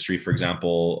software industry, for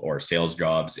example, or sales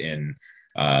jobs in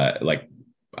I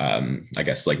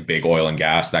guess like big oil and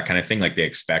gas, that kind of thing. Like, they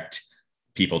expect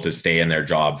people to stay in their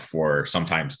job for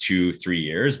sometimes 2-3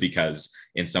 years, because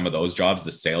in some of those jobs,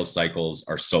 the sales cycles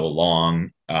are so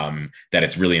long that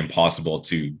it's really impossible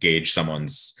to gauge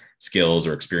someone's skills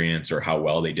or experience or how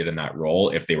well they did in that role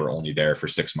if they were only there for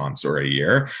 6 months or a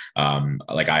year.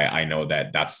 I know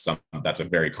that's a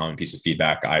very common piece of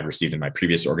feedback I received in my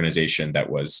previous organization that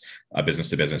was a business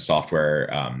to business software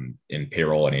in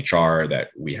payroll and HR, that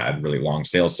we had really long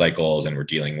sales cycles and we're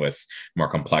dealing with more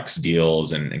complex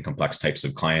deals and complex types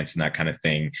of clients and that kind of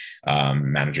thing,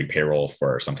 managing payroll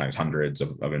for sometimes hundreds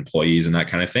of employees and that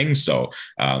kind of thing. So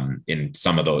in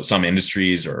some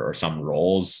industries or some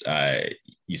roles,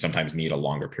 you sometimes need a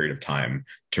longer period of time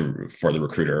for the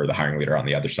recruiter or the hiring leader on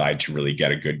the other side to really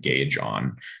get a good gauge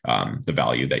on the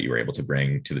value that you were able to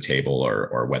bring to the table,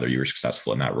 or whether you were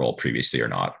successful in that role previously or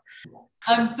not.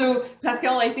 So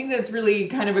Pascal, I think that's really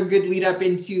kind of a good lead up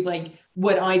into like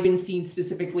what I've been seeing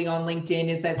specifically on LinkedIn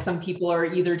is that some people are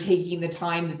either taking the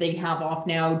time that they have off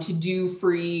now to do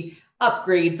free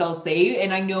upgrades, I'll say.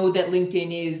 And I know that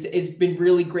LinkedIn is been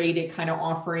really great at kind of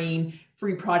offering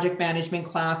free project management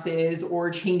classes or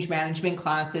change management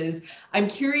classes. I'm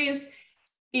curious,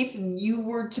 if you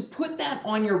were to put that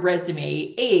on your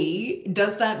resume, A,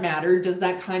 does that matter? Does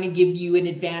that kind of give you an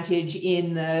advantage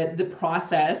in the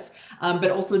process? But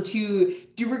also two,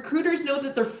 do recruiters know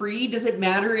that they're free? Does it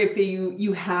matter if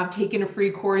you have taken a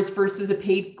free course versus a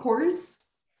paid course?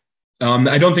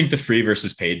 I don't think the free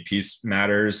versus paid piece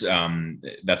matters.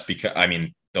 That's because, I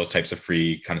mean, those types of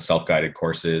free kind of self-guided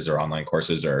courses or online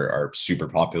courses are super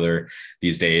popular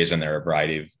these days, and there are a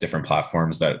variety of different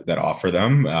platforms that offer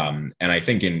them. And I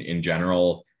think in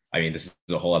general, I mean, this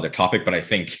is a whole other topic, but I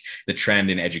think the trend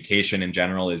in education in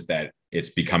general is that it's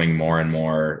becoming more and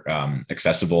more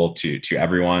accessible to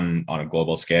everyone on a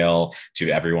global scale,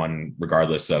 to everyone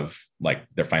regardless of like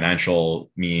their financial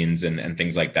means and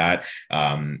things like that.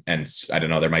 And I don't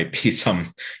know, there might be some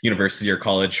university or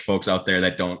college folks out there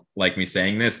that don't like me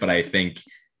saying this, but I think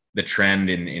the trend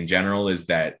in general is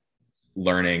that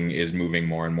learning is moving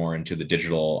more and more into the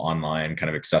digital, online kind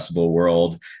of accessible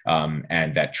world,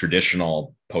 and that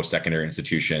traditional post-secondary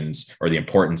institutions, or the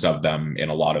importance of them in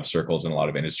a lot of circles and a lot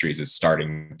of industries, is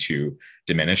starting to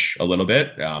diminish a little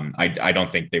bit. I don't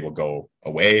think they will go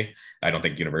away. I don't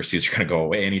think universities are going to go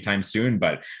away anytime soon,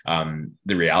 but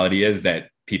the reality is that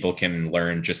people can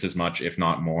learn just as much, if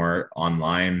not more,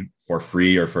 online for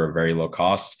free or for a very low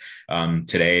cost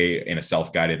today in a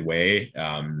self-guided way,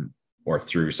 or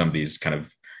through some of these kind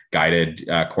of guided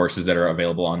courses that are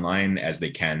available online, as they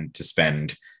can to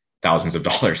spend thousands of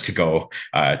dollars to go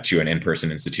to an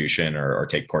in-person institution or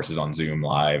take courses on Zoom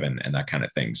live and that kind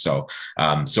of thing. So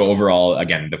overall,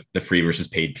 again, the free versus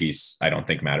paid piece, I don't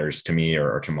think matters to me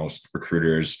or to most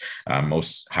recruiters,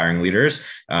 most hiring leaders.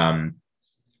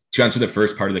 To answer the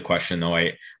first part of the question, though,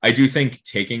 I do think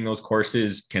taking those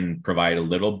courses can provide a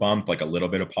little bump, like a little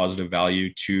bit of positive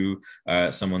value to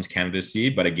someone's candidacy.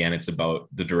 But again, it's about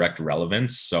the direct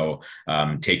relevance. So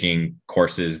taking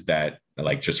courses that,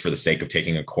 like, just for the sake of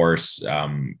taking a course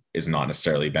is not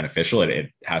necessarily beneficial.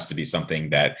 It has to be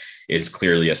something that is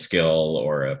clearly a skill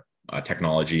or a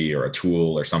technology or a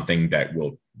tool or something that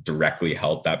will directly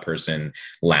help that person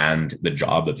land the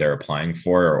job that they're applying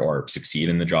for, or succeed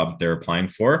in the job that they're applying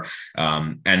for.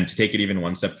 And to take it even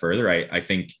one step further, I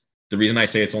think the reason I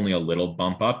say it's only a little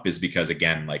bump up is because,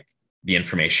 again, like, the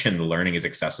information, the learning is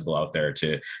accessible out there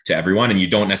to everyone, and you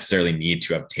don't necessarily need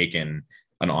to have taken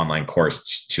an online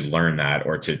course to learn that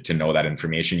or to know that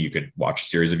information. You could watch a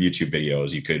series of YouTube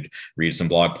videos, you could read some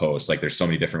blog posts. Like, there's so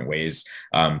many different ways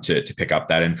to pick up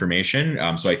that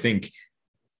information. So I think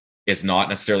it's not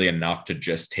necessarily enough to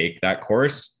just take that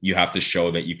course. You have to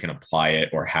show that you can apply it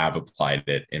or have applied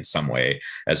it in some way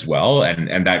as well.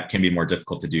 And that can be more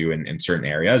difficult to do in certain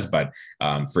areas. But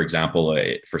for example,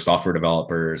 for software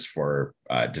developers, for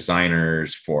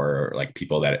designers, for like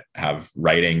people that have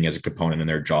writing as a component in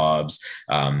their jobs,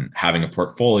 having a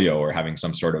portfolio or having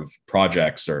some sort of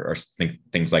projects or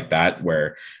things like that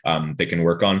where they can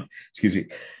work on,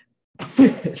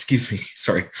 excuse me,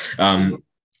 sorry.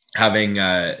 Having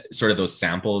sort of those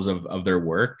samples of their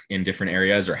work in different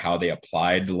areas, or how they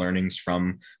applied the learnings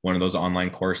from one of those online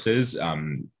courses,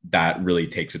 that really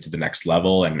takes it to the next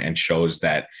level and shows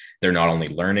that they're not only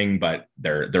learning, but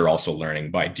they're also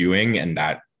learning by doing. And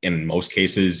that in most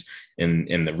cases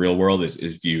in the real world is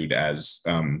viewed as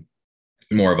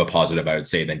more of a positive, I would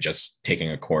say, than just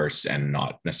taking a course and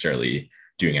not necessarily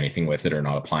doing anything with it or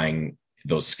not applying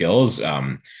those skills.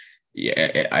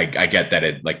 Yeah, I get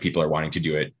that like people are wanting to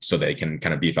do it so they can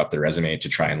kind of beef up their resume to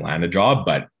try and land a job,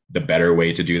 but the better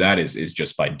way to do that is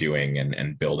just by doing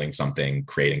and building something,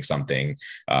 creating something,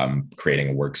 creating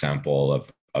a work sample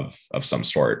of some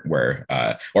sort, where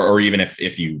or even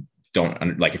if you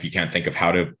don't, like, if you can't think of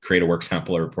how to create a work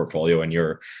sample or a portfolio in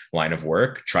your line of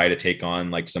work, try to take on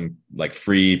like some like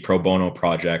free pro bono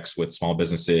projects with small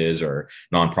businesses or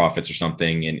nonprofits or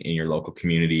something in your local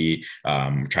community.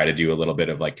 Try to do a little bit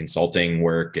of like consulting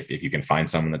work if you can find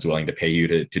someone that's willing to pay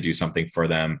you to do something for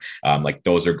them. Like,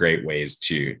 those are great ways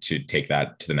to take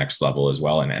that to the next level as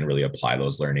well, and really apply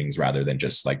those learnings rather than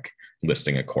just like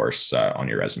listing a course on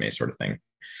your resume sort of thing.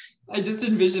 I just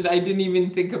envisioned, I didn't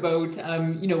even think about,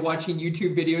 watching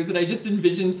YouTube videos, and I just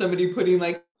envisioned somebody putting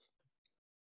like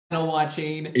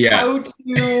watching, Yeah. how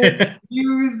to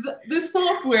use the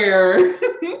software.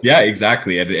 Yeah,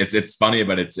 exactly. And it's funny,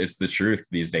 but it's the truth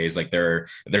these days. Like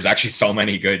there's actually so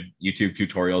many good YouTube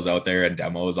tutorials out there and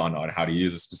demos on how to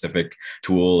use a specific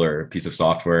tool or piece of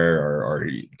software or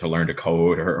to learn to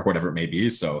code or whatever it may be.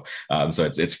 So so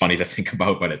it's funny to think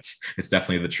about, but it's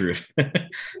definitely the truth.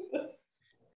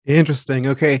 Interesting.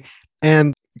 Okay.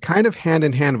 And kind of hand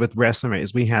in hand with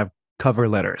resumes, we have cover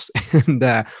letters. And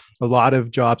a lot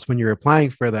of jobs, when you're applying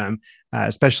for them,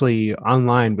 especially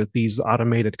online with these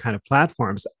automated kind of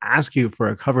platforms, ask you for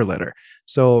a cover letter.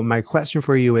 So my question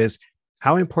for you is,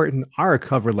 how important are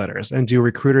cover letters? And do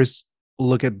recruiters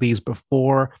look at these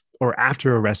before or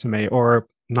after a resume, or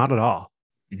not at all?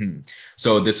 Mm-hmm.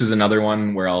 So this is another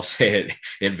one where I'll say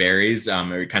it varies.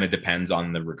 It kind of depends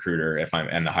on the recruiter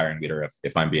and the hiring leader,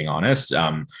 if I'm being honest.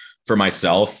 For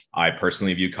myself, I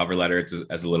personally view cover letters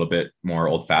as a little bit more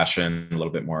old fashioned, a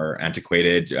little bit more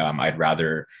antiquated. I'd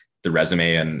rather the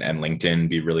resume and LinkedIn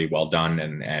be really well done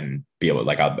and be able,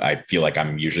 like, I feel like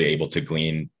I'm usually able to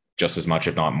glean just as much,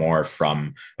 if not more,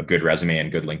 from a good resume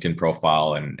and good LinkedIn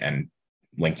profile and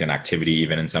LinkedIn activity,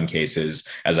 even in some cases,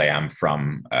 as I am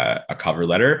from a cover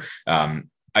letter.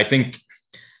 I think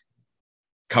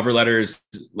cover letters,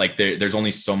 like there's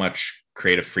only so much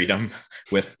creative freedom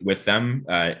with them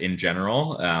in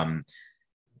general.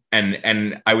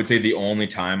 And I would say the only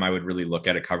time I would really look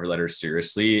at a cover letter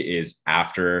seriously is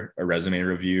after a resume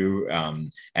review.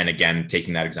 And again,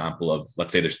 taking that example of,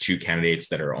 let's say there's two candidates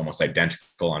that are almost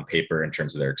identical on paper in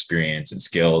terms of their experience and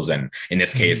skills. And in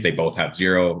this case, they both have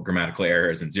 0 grammatical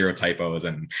errors and 0 typos,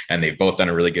 and they've both done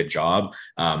a really good job.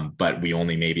 But we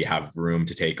only maybe have room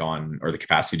to take on, or the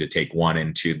capacity to take one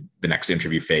into the next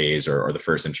interview phase or the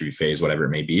first interview phase, whatever it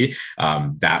may be.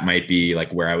 That might be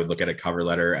like where I would look at a cover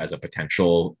letter as a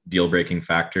potential deal-breaking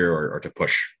factor or to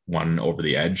push one over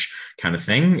the edge kind of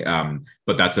thing.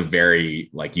 But that's a very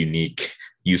like unique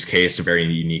use case, a very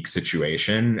unique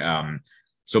situation.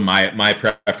 So my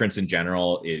preference in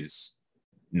general is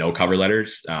no cover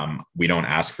letters. We don't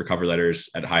ask for cover letters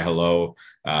at HiHello.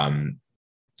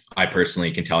 I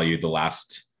personally can tell you the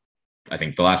last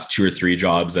 2 or 3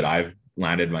 jobs that I've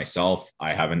landed myself,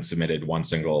 I haven't submitted one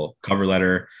single cover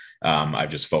letter. I've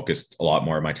just focused a lot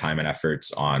more of my time and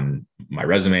efforts on my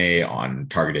resume, on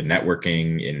targeted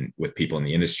networking with people in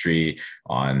the industry,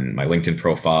 on my LinkedIn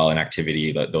profile and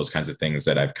activity, those kinds of things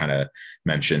that I've kind of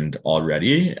mentioned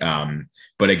already.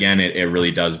 But again, it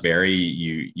really does vary.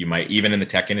 You might, even in the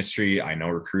tech industry, I know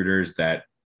recruiters that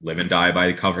live and die by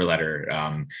the cover letter.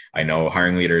 I know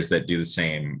hiring leaders that do the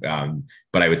same.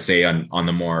 But I would say on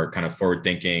the more kind of forward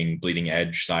thinking, bleeding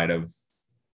edge side of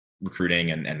recruiting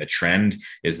and the trend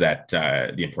is that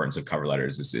the importance of cover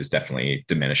letters is definitely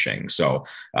diminishing. So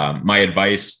my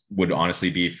advice would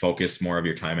honestly be focus more of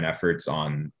your time and efforts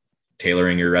on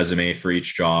tailoring your resume for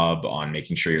each job, on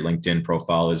making sure your LinkedIn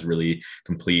profile is really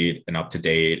complete and up to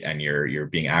date, and you're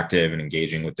being active and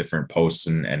engaging with different posts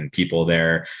and people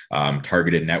there.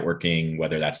 Targeted networking,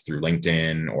 whether that's through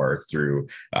LinkedIn or through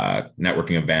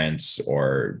networking events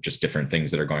or just different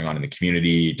things that are going on in the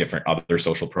community, different other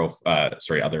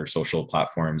other social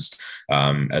platforms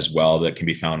as well that can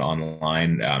be found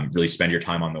online. Really spend your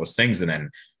time on those things, and then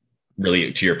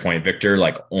really, to your point, Victor,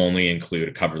 like only include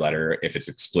a cover letter if it's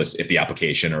explicit, if the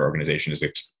application or organization is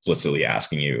explicitly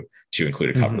asking you to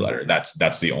include a cover letter.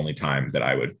 That's the only time that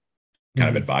I would kind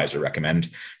of advise or recommend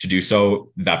to do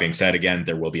so. That being said, again,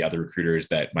 there will be other recruiters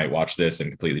that might watch this and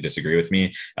completely disagree with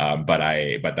me.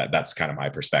 But that's kind of my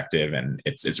perspective, and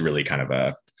it's really kind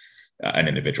of an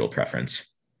individual preference.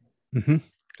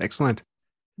 Excellent.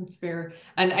 That's fair.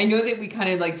 And I know that we kind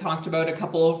of like talked about a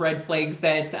couple of red flags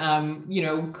that,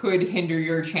 could hinder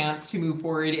your chance to move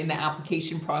forward in the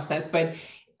application process. But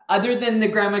other than the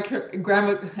grammar,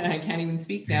 I can't even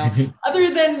speak now,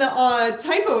 other than the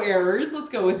typo errors, let's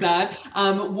go with that.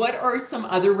 What are some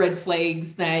other red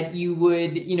flags that you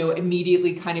would,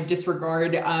 immediately kind of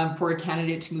disregard for a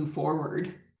candidate to move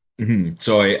forward?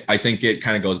 So I think it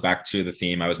kind of goes back to the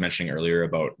theme I was mentioning earlier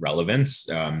about relevance.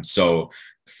 So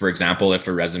for example, if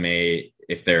a resume,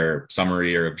 if their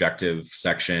summary or objective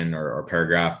section or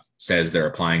paragraph says they're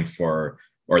applying for,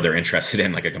 or they're interested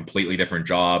in like a completely different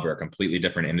job or a completely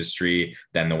different industry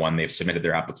than the one they've submitted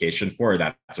their application for,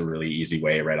 that's a really easy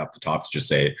way right off the top to just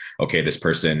say, okay, this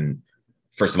person,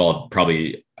 first of all,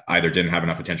 probably either didn't have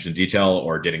enough attention to detail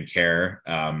or didn't care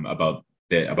about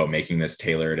making this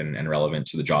tailored and relevant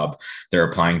to the job they're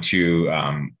applying to,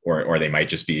 or they might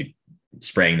just be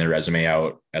spraying their resume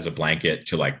out as a blanket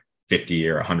to like 50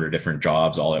 or 100 different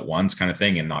jobs all at once kind of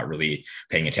thing, and not really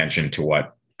paying attention to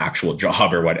what actual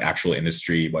job or what actual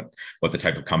industry, what the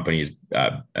type of companies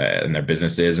and their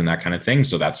business is and that kind of thing.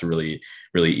 So that's a really,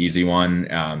 really easy one.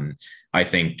 I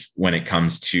think when it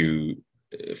comes to,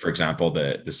 for example,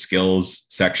 the skills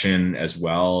section as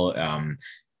well,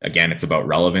 again, it's about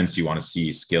relevance. You want to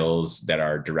see skills that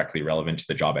are directly relevant to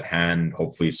the job at hand,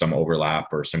 hopefully some overlap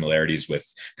or similarities with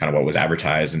kind of what was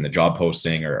advertised in the job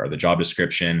posting or the job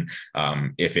description.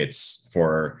 If it's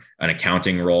for an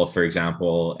accounting role, for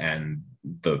example, and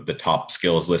the top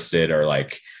skills listed are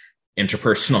like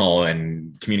interpersonal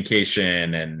and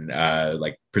communication and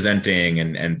like presenting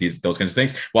and those kinds of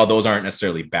things. While those aren't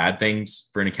necessarily bad things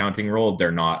for an accounting role,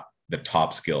 they're not the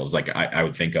top skills. Like I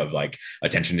would think of like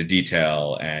attention to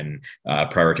detail and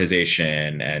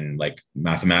prioritization and like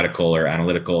mathematical or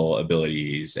analytical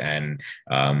abilities and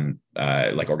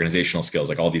like organizational skills.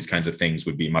 Like all these kinds of things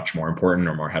would be much more important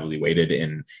or more heavily weighted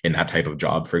in that type of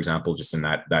job, for example, just in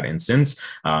that instance.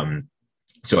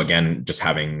 So again, just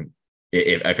having,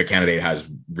 if a candidate has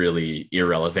really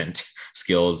irrelevant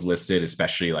skills listed,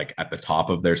 especially like at the top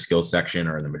of their skills section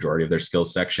or in the majority of their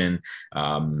skills section,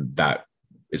 that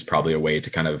is probably a way to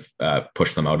kind of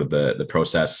push them out of the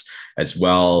process as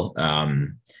well.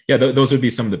 Those would be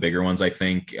some of the bigger ones, I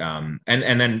think. And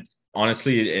then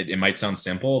honestly, it might sound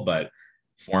simple, but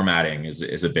formatting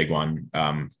is a big one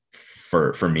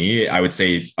for me. I would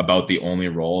say about the only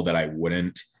role that I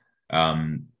wouldn't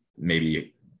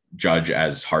maybe judge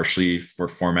as harshly for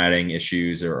formatting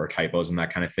issues or typos and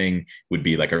that kind of thing would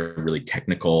be like a really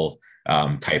technical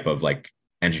type of like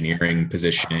engineering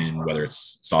position, whether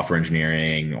it's software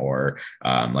engineering or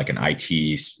like an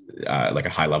IT, like a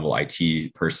high level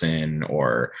IT person,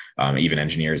 or even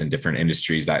engineers in different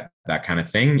industries, that kind of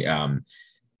thing.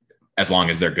 As long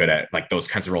as they're good at like those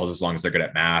kinds of roles, as long as they're good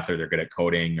at math or they're good at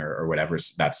coding or whatever,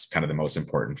 that's kind of the most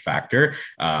important factor.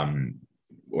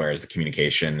 Whereas the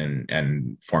communication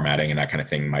and formatting and that kind of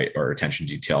thing or attention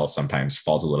to detail sometimes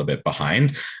falls a little bit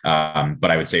behind.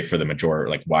 But I would say for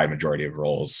the wide majority of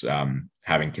roles,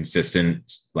 having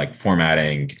consistent like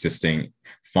formatting, consistent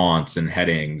fonts and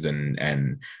headings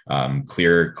and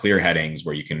clear headings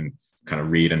where you can kind of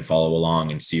read and follow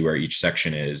along and see where each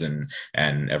section is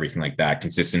and everything like that.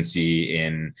 Consistency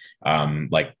in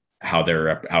like how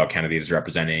a candidate is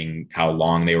representing how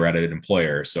long they were at an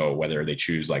employer. So whether they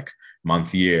choose like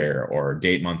month, year, or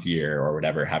date, month, year, or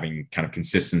whatever, having kind of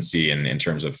consistency in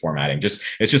terms of formatting.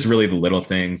 It's just really the little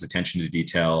things. Attention to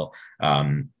detail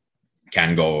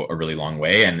can go a really long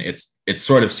way. And it's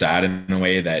sort of sad in a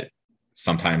way that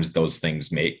sometimes those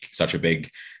things make such a big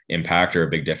impact or a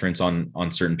big difference on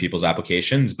certain people's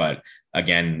applications. But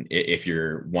again, if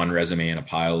you're one resume in a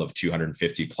pile of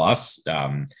 250 plus,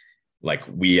 like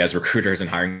we as recruiters and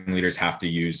hiring leaders have to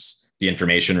use the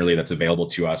information really that's available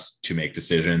to us to make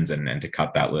decisions and to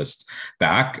cut that list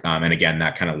back. And again,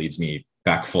 that kind of leads me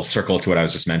back full circle to what I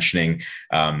was just mentioning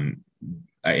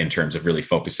in terms of really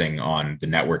focusing on the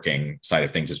networking side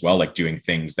of things as well, like doing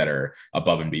things that are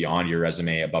above and beyond your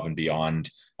resume, above and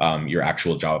beyond your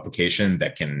actual job application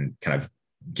that can kind of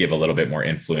give a little bit more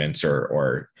influence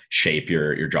or shape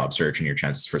your job search and your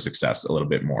chances for success a little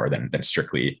bit more than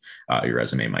strictly your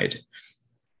resume might.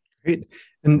 Great.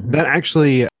 And that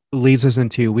actually leads us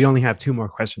into, we only have two more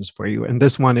questions for you. And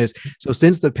this one is, so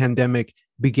since the pandemic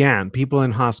began, people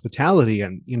in hospitality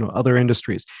and, other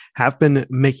industries have been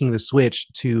making the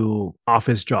switch to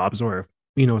office jobs or,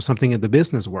 something in the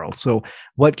business world. So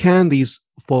what can these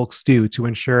folks do to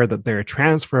ensure that their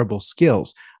transferable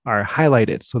skills are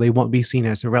highlighted so they won't be seen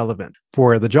as irrelevant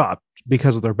for the job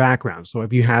because of their background? So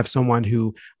if you have someone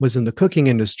who was in the cooking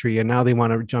industry and now they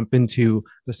want to jump into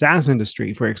the SaaS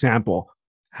industry, for example,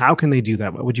 how can they do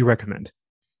that? What would you recommend?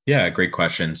 Yeah, great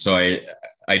question. So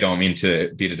I don't mean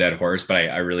to beat a dead horse, but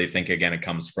I really think, again, it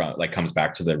comes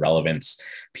back to the relevance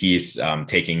piece,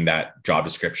 taking that job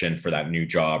description for that new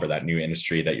job or that new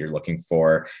industry that you're looking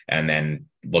for, and then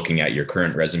looking at your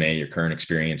current resume, your current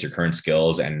experience, your current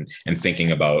skills, and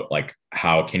thinking about like,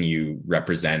 how can you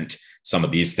represent some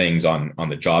of these things on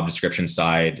the job description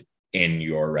side in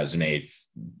your resume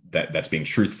that's being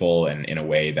truthful and in a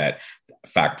way that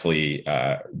factfully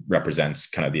represents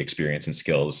kind of the experience and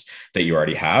skills that you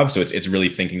already have. So it's really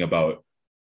thinking about,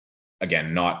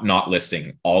 again, not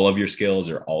listing all of your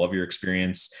skills or all of your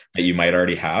experience that you might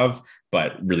already have,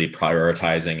 but really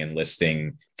prioritizing and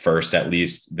listing first, at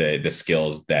least the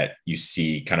skills that you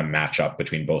see kind of match up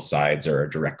between both sides or are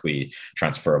directly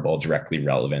transferable, directly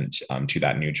relevant to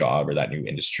that new job or that new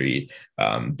industry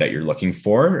that you're looking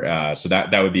for. So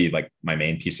that would be like my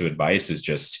main piece of advice, is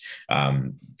just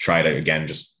try to, again,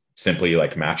 just simply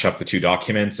like match up the two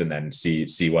documents and then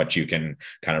see what you can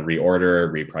kind of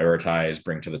reorder, reprioritize,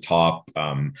 bring to the top,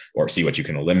 or see what you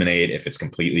can eliminate if it's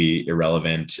completely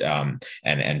irrelevant,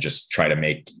 and just try to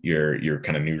make your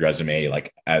kind of new resume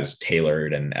like as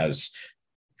tailored and as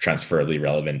transferably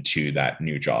relevant to that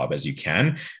new job as you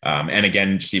can. And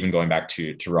again, just even going back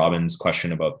to Robin's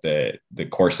question about the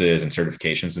courses and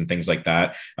certifications and things like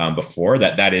that, before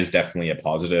that is definitely a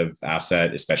positive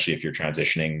asset, especially if you're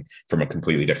transitioning from a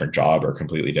completely different job or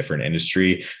completely different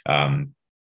industry.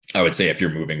 I would say if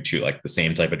you're moving to like the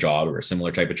same type of job or a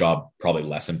similar type of job, probably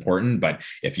less important. But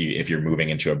if you're moving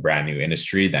into a brand new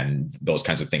industry, then those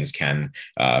kinds of things can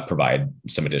provide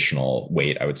some additional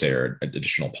weight, I would say, or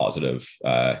additional positive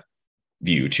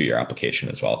view to your application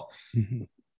as well. Mm-hmm.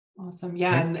 Awesome.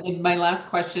 Yeah. And my last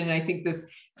question, I think this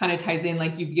kind of ties in,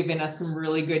 like you've given us some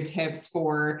really good tips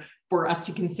for us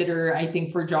to consider, I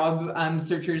think, for job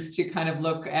searchers to kind of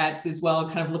look at as well,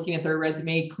 kind of looking at their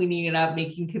resume, cleaning it up,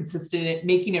 making consistent,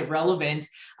 making it relevant.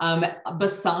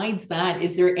 Besides that,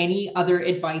 is there any other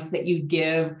advice that you'd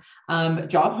give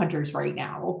job hunters right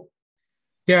now?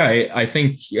 Yeah, I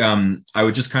think I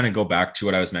would just kind of go back to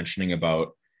what I was mentioning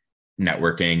about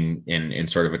networking in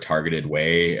sort of a targeted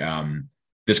way.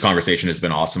 This conversation has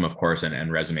been awesome, of course,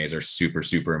 and resumes are super,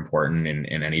 super important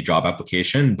in any job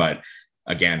application. But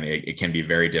again, it can be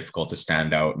very difficult to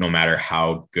stand out no matter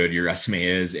how good your resume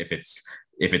is. If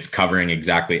it's covering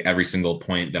exactly every single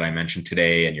point that I mentioned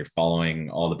today, and you're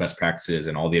following all the best practices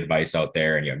and all the advice out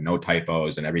there, and you have no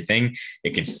typos and everything,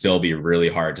 it can still be really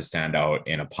hard to stand out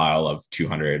in a pile of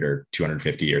 200 or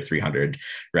 250 or 300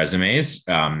 resumes.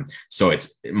 So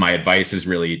my advice is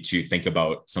really to think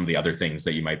about some of the other things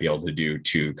that you might be able to do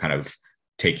to kind of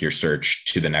take your search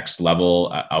to the next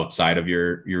level outside of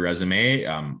your resume.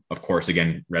 Of course,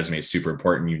 again, resume is super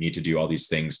important. You need to do all these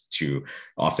things to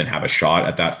often have a shot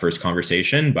at that first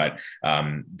conversation, but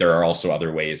there are also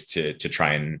other ways to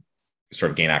try and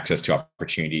sort of gain access to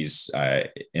opportunities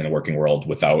in the working world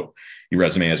without your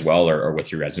resume as well, or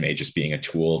with your resume just being a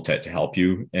tool to help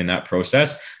you in that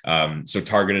process. So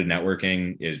targeted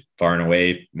networking is far and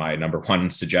away my number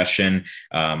one suggestion.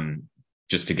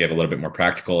 Just to give a little bit more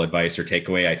practical advice or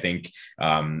takeaway, I think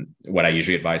what I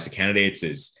usually advise to candidates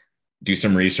is do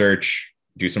some research,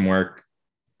 do some work,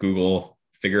 Google,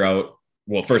 figure out,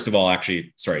 well, first of all,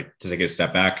 actually, sorry, to take a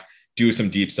step back, do some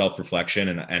deep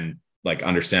self-reflection and like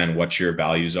understand what your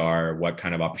values are, what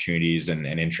kind of opportunities and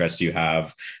interests you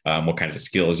have, what kinds of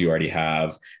skills you already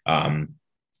have,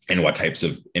 and what types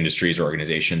of industries or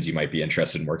organizations you might be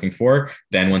interested in working for.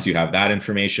 Then once you have that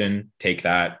information, take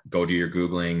that, go do your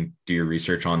Googling, do your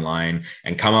research online,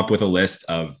 and come up with a list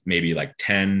of maybe like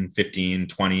 10, 15,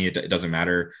 20, it doesn't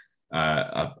matter,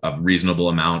 a reasonable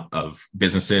amount of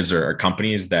businesses or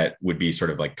companies that would be sort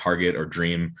of like target or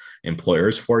dream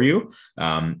employers for you.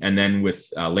 And then with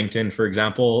LinkedIn, for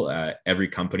example, every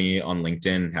company on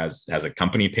LinkedIn has a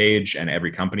company page, and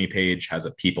every company page has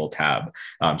a people tab.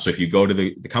 So if you go to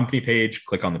the company page,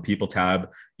 click on the people tab,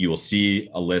 you will see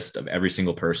a list of every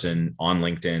single person on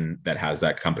LinkedIn that has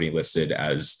that company listed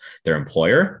as their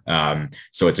employer.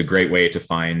 So it's a great way to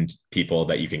find people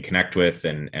that you can connect with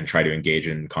and try to engage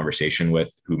in conversation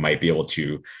with, who might be able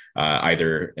to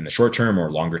either in the short term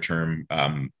or longer term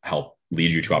help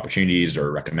lead you to opportunities,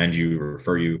 or recommend you or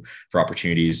refer you for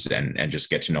opportunities, and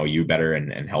just get to know you better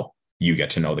and help you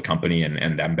get to know the company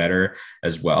and them better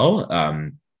as well.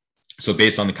 So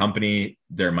based on the company,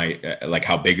 there might, like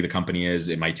how big the company is,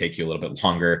 it might take you a little bit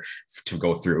longer to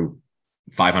go through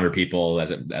 500 people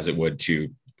as it would to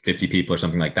 50 people or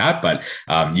something like that. But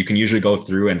you can usually go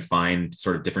through and find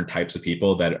sort of different types of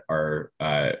people that are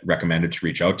recommended to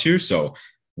reach out to. So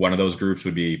one of those groups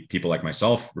would be people like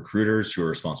myself, recruiters who are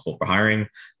responsible for hiring.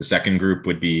 The second group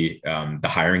would be the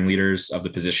hiring leaders of the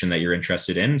position that you're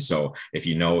interested in. So if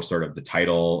you know sort of the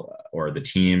title or the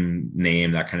team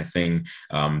name, that kind of thing,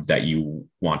 that you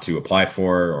want to apply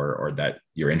for or that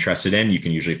you're interested in, you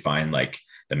can usually find like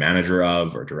the manager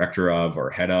of or director of or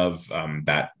head of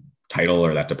that title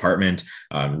or that department,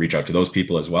 reach out to those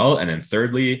people as well. And then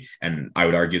thirdly, and I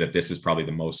would argue that this is probably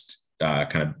the most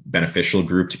kind of beneficial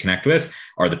group to connect with,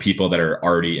 are the people that are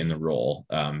already in the role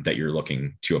that you're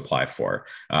looking to apply for.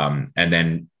 And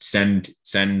then send,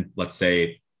 let's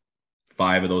say,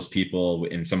 5 of those people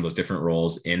in some of those different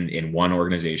roles in one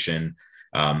organization,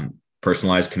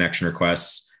 personalized connection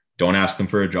requests. Don't ask them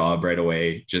for a job right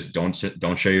away. Just don't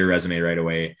share your resume right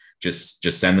away. Just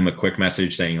send them a quick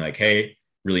message saying like, hey,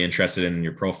 really interested in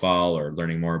your profile or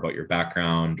learning more about your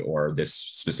background or this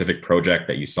specific project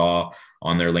that you saw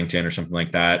on their LinkedIn or something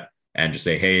like that. and just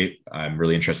say, hey, I'm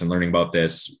really interested in learning about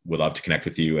this. Would love to connect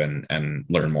with you and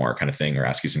learn more kind of thing, or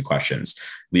ask you some questions.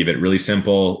 Leave it really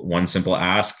simple, one simple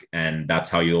ask. And that's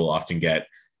how you'll often get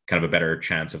kind of a better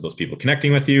chance of those people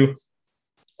connecting with you.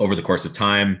 Over the course of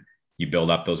time, you build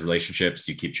up those relationships,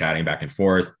 you keep chatting back and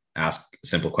forth, ask a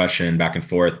simple question back and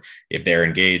forth. If they're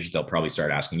engaged, they'll probably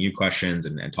start asking you questions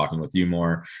and talking with you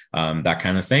more, that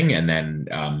kind of thing. And then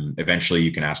eventually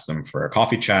you can ask them for a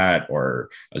coffee chat or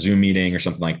a Zoom meeting or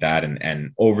something like that.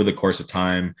 And over the course of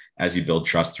time, as you build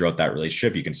trust throughout that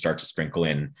relationship, you can start to sprinkle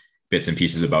in bits and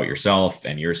pieces about yourself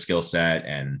and your skill set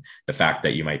and the fact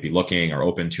that you might be looking or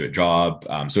open to a job.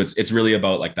 So it's really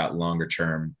about like that longer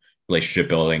term relationship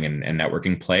building and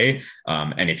networking play.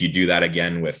 And if you do that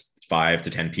again with 5 to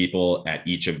 10 people at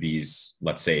each of these,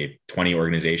 let's say 20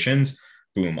 organizations,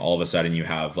 boom, all of a sudden you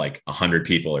have like 100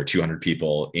 people or 200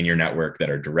 people in your network that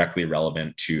are directly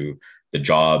relevant to the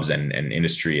jobs and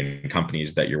industry and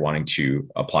companies that you're wanting to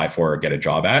apply for or get a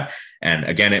job at. And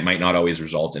again, it might not always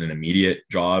result in an immediate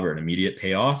job or an immediate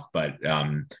payoff, but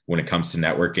when it comes to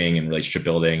networking and relationship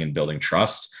building and building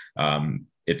trust,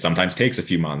 it sometimes takes a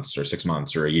few months or 6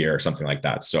 months or a year or something like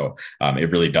that. So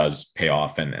it really does pay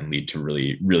off and lead to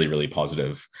really, really, really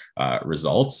positive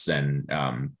results. And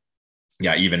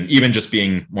yeah, even just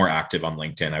being more active on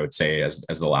LinkedIn, I would say as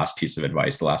the last piece of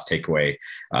advice, the last takeaway,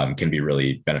 can be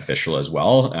really beneficial as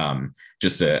well.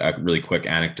 Just a really quick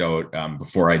anecdote.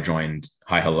 Before I joined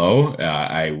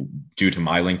HiHello, due to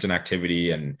my LinkedIn activity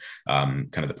and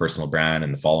kind of the personal brand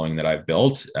and the following that I've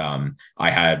built, I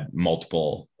had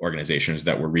multiple organizations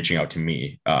that were reaching out to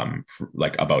me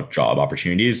like about job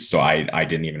opportunities. So I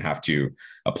didn't even have to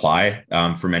apply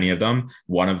for many of them.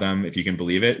 One of them, if you can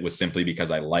believe it, was simply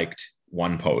because I liked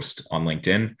one post on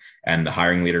LinkedIn, and the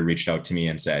hiring leader reached out to me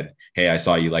and said, hey, I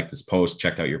saw you like this post,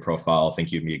 checked out your profile,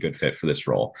 think you'd be a good fit for this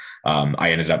role.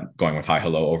 I ended up going with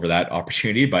HiHello over that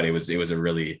opportunity, but it was a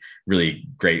really, really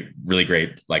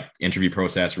great like interview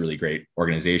process, really great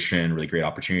organization, really great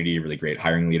opportunity, really great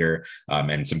hiring leader,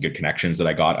 and some good connections that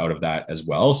I got out of that as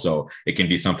well. So it can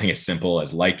be something as simple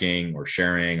as liking or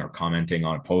sharing or commenting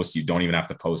on a post. You don't even have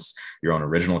to post your own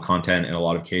original content in a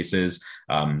lot of cases.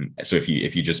 So if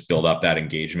you just build up that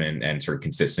engagement and sort of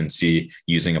consistency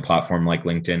using a platform like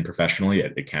LinkedIn professionally,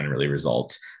 it can really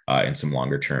result in some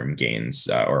longer term gains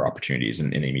or opportunities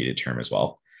in the immediate term as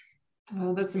well.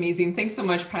 Oh, that's amazing. Thanks so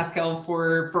much, Pascal,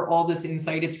 for all this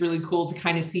insight. It's really cool to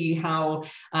kind of see how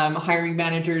hiring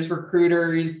managers,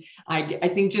 recruiters, I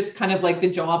think just kind of like the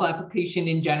job application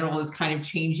in general is kind of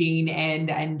changing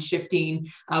and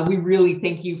shifting. We really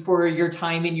thank you for your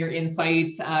time and your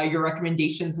insights, your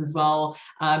recommendations as well.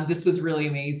 This was really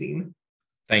amazing.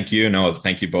 Thank you. No,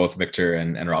 thank you both, Victor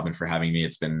and Robin, for having me.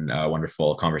 It's been a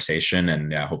wonderful conversation,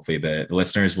 and hopefully the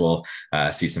listeners will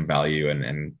see some value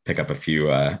and pick up a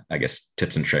few, I guess,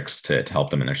 tips and tricks to help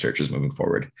them in their searches moving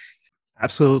forward.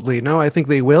 Absolutely. No, I think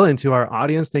they will. And to our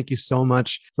audience, thank you so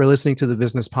much for listening to the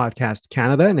Business Podcast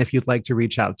Canada. And if you'd like to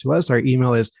reach out to us, our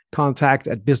email is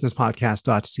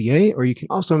contact@businesspodcast.ca, or you can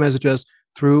also message us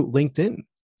through LinkedIn.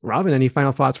 Robin, any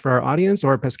final thoughts for our audience,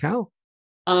 or Pascal?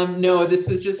 No, it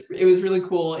was really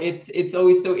cool. It's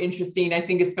always so interesting. I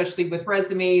think, especially with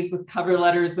resumes, with cover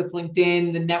letters, with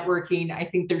LinkedIn, the networking, I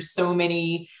think there's so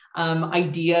many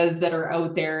ideas that are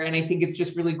out there. And I think it's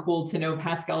just really cool to know,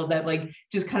 Pascal, that like,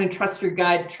 just kind of trust your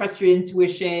gut, trust your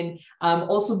intuition,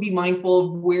 also be mindful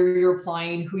of where you're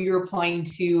applying, who you're applying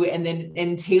to,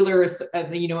 and tailor,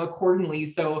 accordingly.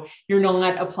 So you're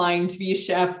not applying to be a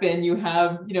chef and you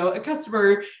have, a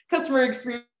customer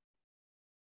experience.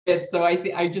 So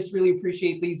I just really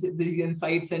appreciate these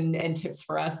insights and tips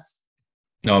for us.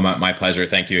 No, my pleasure.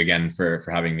 Thank you again for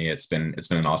having me. It's been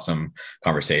an awesome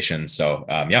conversation. So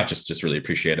just really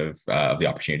appreciative of the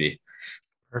opportunity.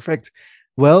 Perfect.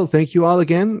 Well, thank you all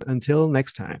again. Until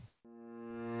next time.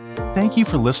 Thank you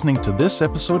for listening to this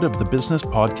episode of the Business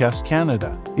Podcast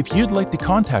Canada. If you'd like to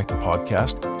contact the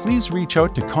podcast, please reach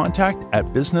out to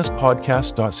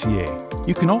contact@businesspodcast.ca.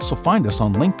 You can also find us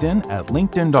on LinkedIn at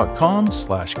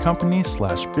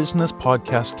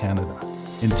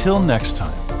linkedin.com/company/businesspodcastcanada. Until next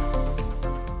time.